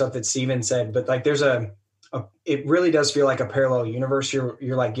the same stuff that Steven said, but like there's it really does feel like a parallel universe you're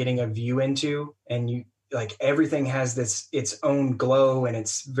like getting a view into, and you like everything has its own glow, and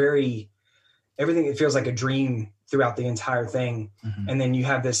everything, it feels like a dream throughout the entire thing. Mm-hmm. And then you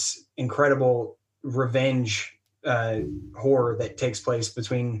have this incredible revenge horror that takes place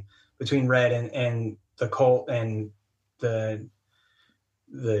between Red and the cult and the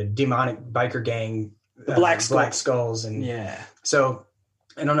demonic biker gang, the Black Skulls. And yeah, so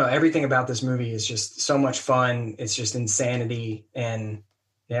I don't know, everything about this movie is just so much fun. It's just insanity, and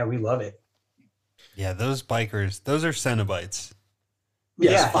yeah, we love it. Yeah, those bikers, those are Cenobites.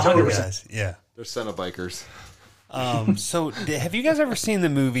 Yes, yeah, 100%. Guys. Yeah, they're Cenobikers. So have you guys ever seen the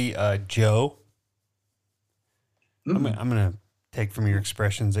movie Joe? Mm-hmm. I'm gonna take from your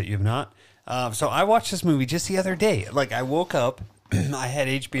expressions that you have not. So I watched this movie just the other day. Like, I woke up, I had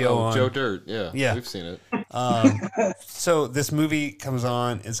HBO on. Joe Dirt, yeah, we've seen it. So this movie comes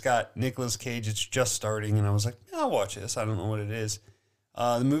on. It's got Nicolas Cage. It's just starting, and I was like, I'll watch this. I don't know what it is.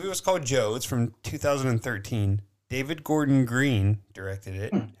 The movie was called Joe. It's from 2013. David Gordon Green directed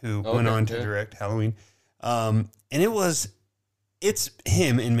it, who went on to direct Halloween. And it's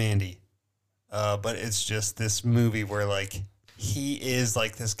him and Mandy. But it's just this movie where like he is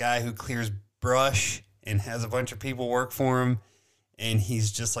like this guy who clears brush and has a bunch of people work for him. And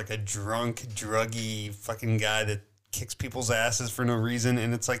he's just like a drunk, druggy fucking guy that kicks people's asses for no reason.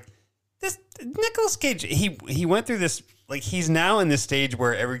 And it's like, this Nicolas Cage, he went through this, like he's now in this stage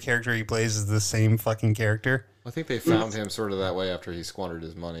where every character he plays is the same fucking character. I think they found him sort of that way after he squandered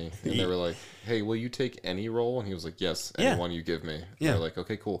his money. And they were like, hey, will you take any role? And he was like, yes, anyone you give me. And they're like,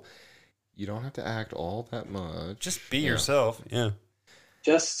 okay, cool. You don't have to act all that much. Just be yourself. Yeah.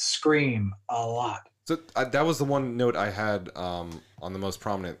 Just scream a lot. So that was the one note I had on the most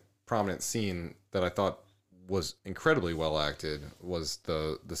prominent scene that I thought was incredibly well acted was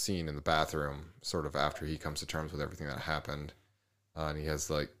the scene in the bathroom, sort of after he comes to terms with everything that happened. And he has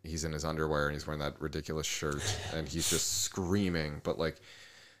like, he's in his underwear and he's wearing that ridiculous shirt and he's just screaming. But like,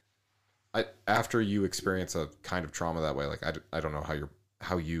 after you experience a kind of trauma that way, like I don't know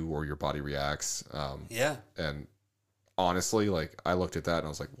how you or your body reacts. And honestly, like I looked at that and I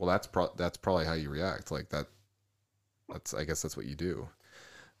was like, well, that's probably how you react. Like I guess that's what you do.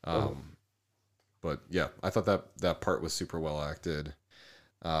 But yeah, I thought that part was super well acted.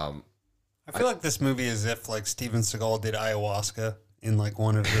 I feel like this movie is if like Steven Seagal did ayahuasca in like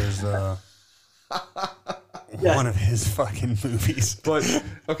one of his one of his fucking movies. But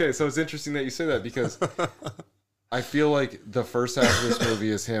okay, so it's interesting that you say that because I feel like the first half of this movie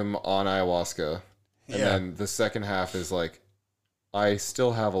is him on ayahuasca, and then the second half is like I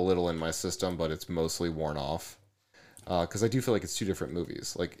still have a little in my system, but it's mostly worn off. Because I do feel like it's two different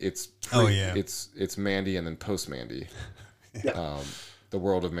movies. Like it's Mandy and then post Mandy. The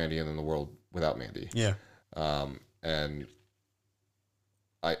world of Mandy and then the world without Mandy. Yeah. And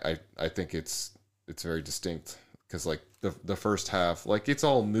I think it's very distinct because like the first half, like it's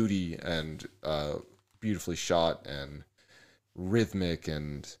all moody and beautifully shot and rhythmic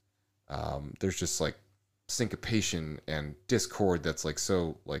and there's just like syncopation and discord that's like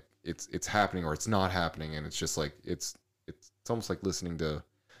so like it's happening or it's not happening and it's just like it's almost like listening to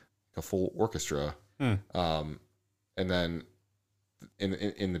a full orchestra. And then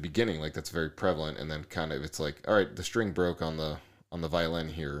in the beginning, like that's very prevalent, and then kind of it's like, all right, the string broke on the violin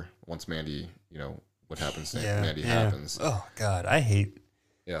here. Once Mandy, what happens to Mandy happens. Oh God, I hate.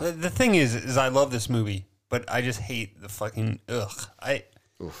 Yeah. The thing is I love this movie, but I just hate the fucking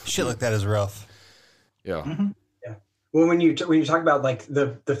shit like that is rough. Yeah. Mm-hmm. Yeah. Well, when you talk about like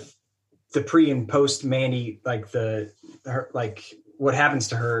the pre and post Mandy, like what happens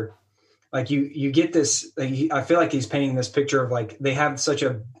to her, like you get this. I feel like he's painting this picture of like they have such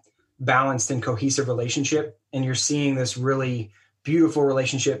a balanced and cohesive relationship, and you're seeing this really beautiful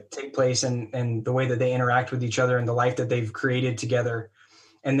relationship take place, and the way that they interact with each other and the life that they've created together.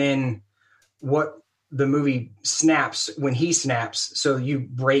 And then what the movie snaps when he snaps. So you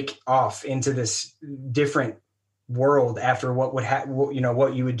break off into this different world after what would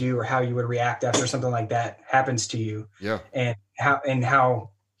what you would do or how you would react after something like that happens to you. Yeah. And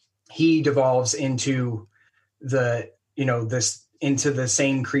how he devolves into into the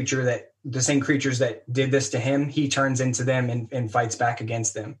same creatures that did this to him. He turns into them and fights back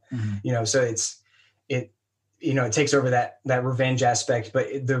against them. Mm-hmm. So it takes over that revenge aspect,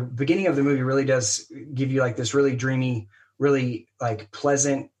 but the beginning of the movie really does give you like this really dreamy, really like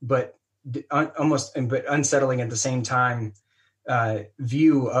pleasant, but but unsettling at the same time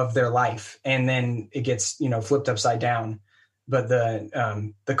view of their life. And then it gets, flipped upside down. But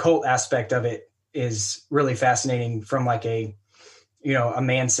the cult aspect of it is really fascinating from like a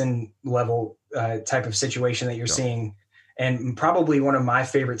Manson level type of situation that you're seeing. And probably one of my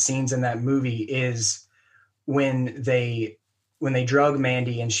favorite scenes in that movie is when they drug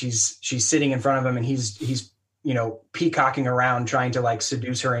Mandy and she's sitting in front of him and he's peacocking around trying to like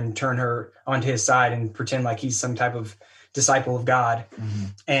seduce her and turn her onto his side and pretend like he's some type of disciple of God. Mm-hmm.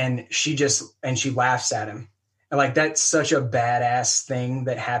 And she laughs at him. And like, that's such a badass thing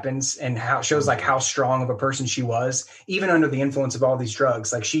that happens, and how it shows like how strong of a person she was, even under the influence of all these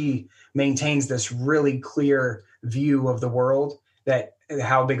drugs. Like she maintains this really clear view of the world, that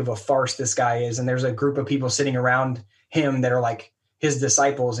how big of a farce this guy is. And there's a group of people sitting around him that are like his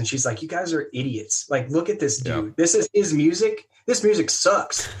disciples. And she's like, you guys are idiots. Like, look at this dude. Yeah. This is his music. This music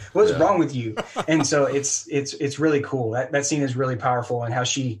sucks. What's wrong with you? And so it's really cool. That scene is really powerful, and how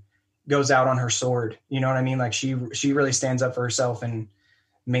she goes out on her sword. You know what I mean? Like she really stands up for herself and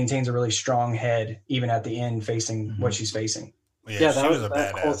maintains a really strong head, even at the end, facing what she's facing. Yeah,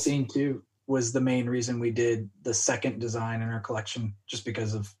 that whole scene too was the main reason we did the second design in our collection, just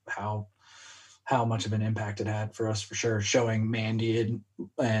because of how much of an impact it had for us, for sure. Showing Mandy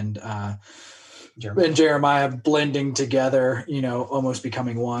and Jeremiah blending together, almost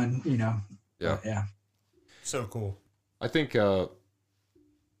becoming one, Yeah. So cool. I think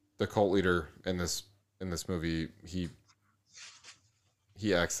the cult leader in this movie, he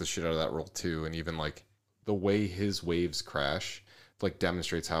acts the shit out of that role too. And even like the way his waves crash, like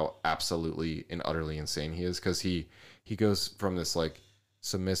demonstrates how absolutely and utterly insane he is. Cause he goes from this like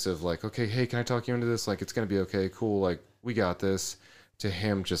submissive, like, okay, hey, can I talk you into this? Like, it's going to be okay. Cool. Like, we got this, to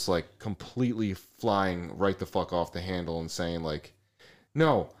him just like completely flying right the fuck off the handle and saying like,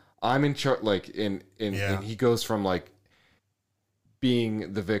 no, I'm in charge. Like and he goes from like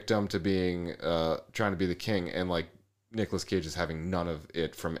being the victim to being trying to be the king, and like Nicolas Cage is having none of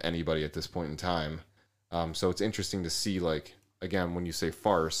it from anybody at this point in time. So it's interesting to see, like, again, when you say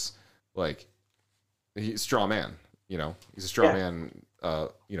farce, like he's straw man, he's a straw man, a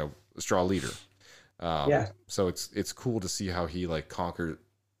straw leader. So it's cool to see how he like conquered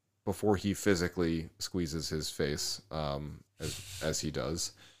before he physically squeezes his face, as he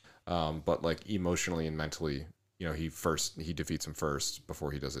does. But like emotionally and mentally, he defeats him first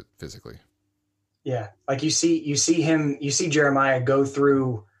before he does it physically. Yeah. Like you see Jeremiah go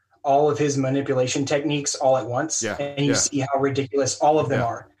through all of his manipulation techniques all at once. Yeah. And you see how ridiculous all of them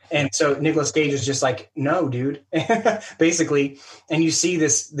are. And so Nicolas Cage is just like, no, dude, basically. And you see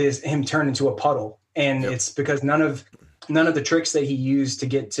this him turn into a puddle. And it's because none of the tricks that he used to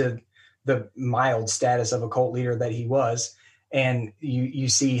get to the mild status of a cult leader that he was. And you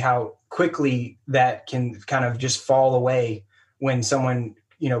see how quickly that can kind of just fall away when someone,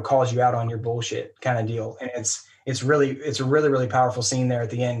 calls you out on your bullshit kind of deal. And it's a really, really powerful scene there at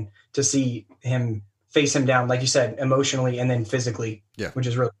the end to see him face him down, like you said, emotionally and then physically, which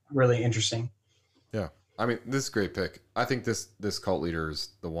is really, really interesting. Yeah. I mean, this is a great pick. I think this cult leader is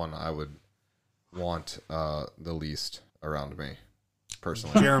the one I would want the least around me,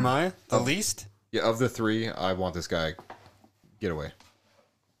 personally. Jeremiah, the least? Yeah, of the three, I want this guy get away.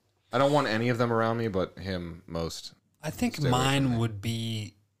 I don't want any of them around me, but him most. I think mine would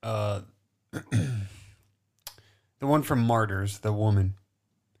be the one from Martyrs, the woman.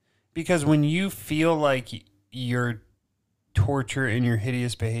 Because when you feel like you're torture and your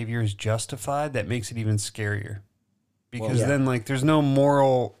hideous behavior is justified, that makes it even scarier. Because then, like, there's no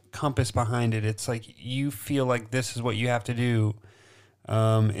moral compass behind it. It's like you feel like this is what you have to do.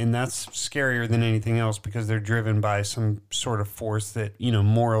 And that's scarier than anything else because they're driven by some sort of force that, you know,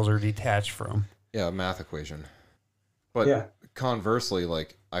 morals are detached from. Yeah, a math equation. But conversely,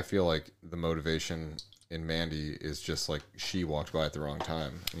 like, I feel like the motivation in Mandy is just like she walked by at the wrong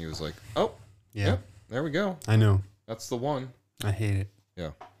time. And he was like, oh, yep, there we go. I know. That's the one. I hate it.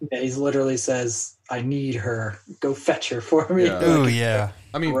 Yeah. Yeah, he literally says, I need her. Go fetch her for me. Yeah. Oh, yeah.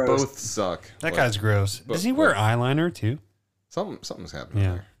 I mean, Gross. both suck. That like, guy's gross. Does he wear eyeliner, too? Something's happening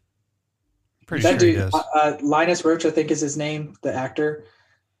there. Pretty That sure he dude, does. Linus Roach, I think is his name, the actor.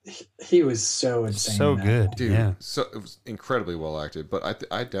 He was so insane. So in that. good. Dude, Yeah. so it was incredibly well acted. But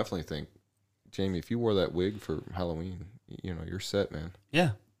I definitely think, Jamie, if you wore that wig for Halloween, you know, you're set, man.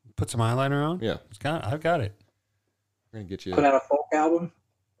 Yeah. Put some eyeliner on. Yeah. I've got it. We're going to get you. Put out a folk album.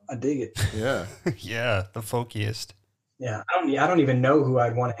 I dig it. Yeah. Yeah. The folkiest. Yeah, I don't even know who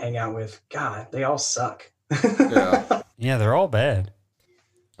I'd want to hang out with. God, they all suck. Yeah. Yeah, they're all bad.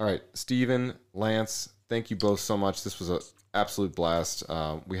 All right, Steven, Lance, thank you both so much. This was an absolute blast.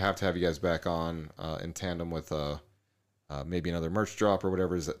 We have to have you guys back on in tandem with maybe another merch drop or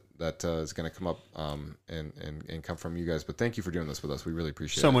whatever is that is going to come up and come from you guys. But thank you for doing this with us. We really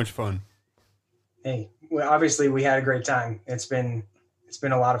appreciate it. So much fun. Hey, well, obviously we had a great time. It's been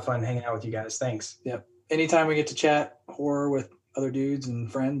a lot of fun hanging out with you guys. Thanks. Yep. Anytime we get to chat horror with other dudes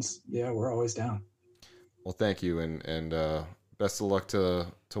and friends, yeah, we're always down. Well, thank you, and best of luck to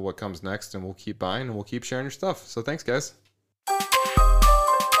what comes next, and we'll keep buying and we'll keep sharing your stuff. So thanks, guys.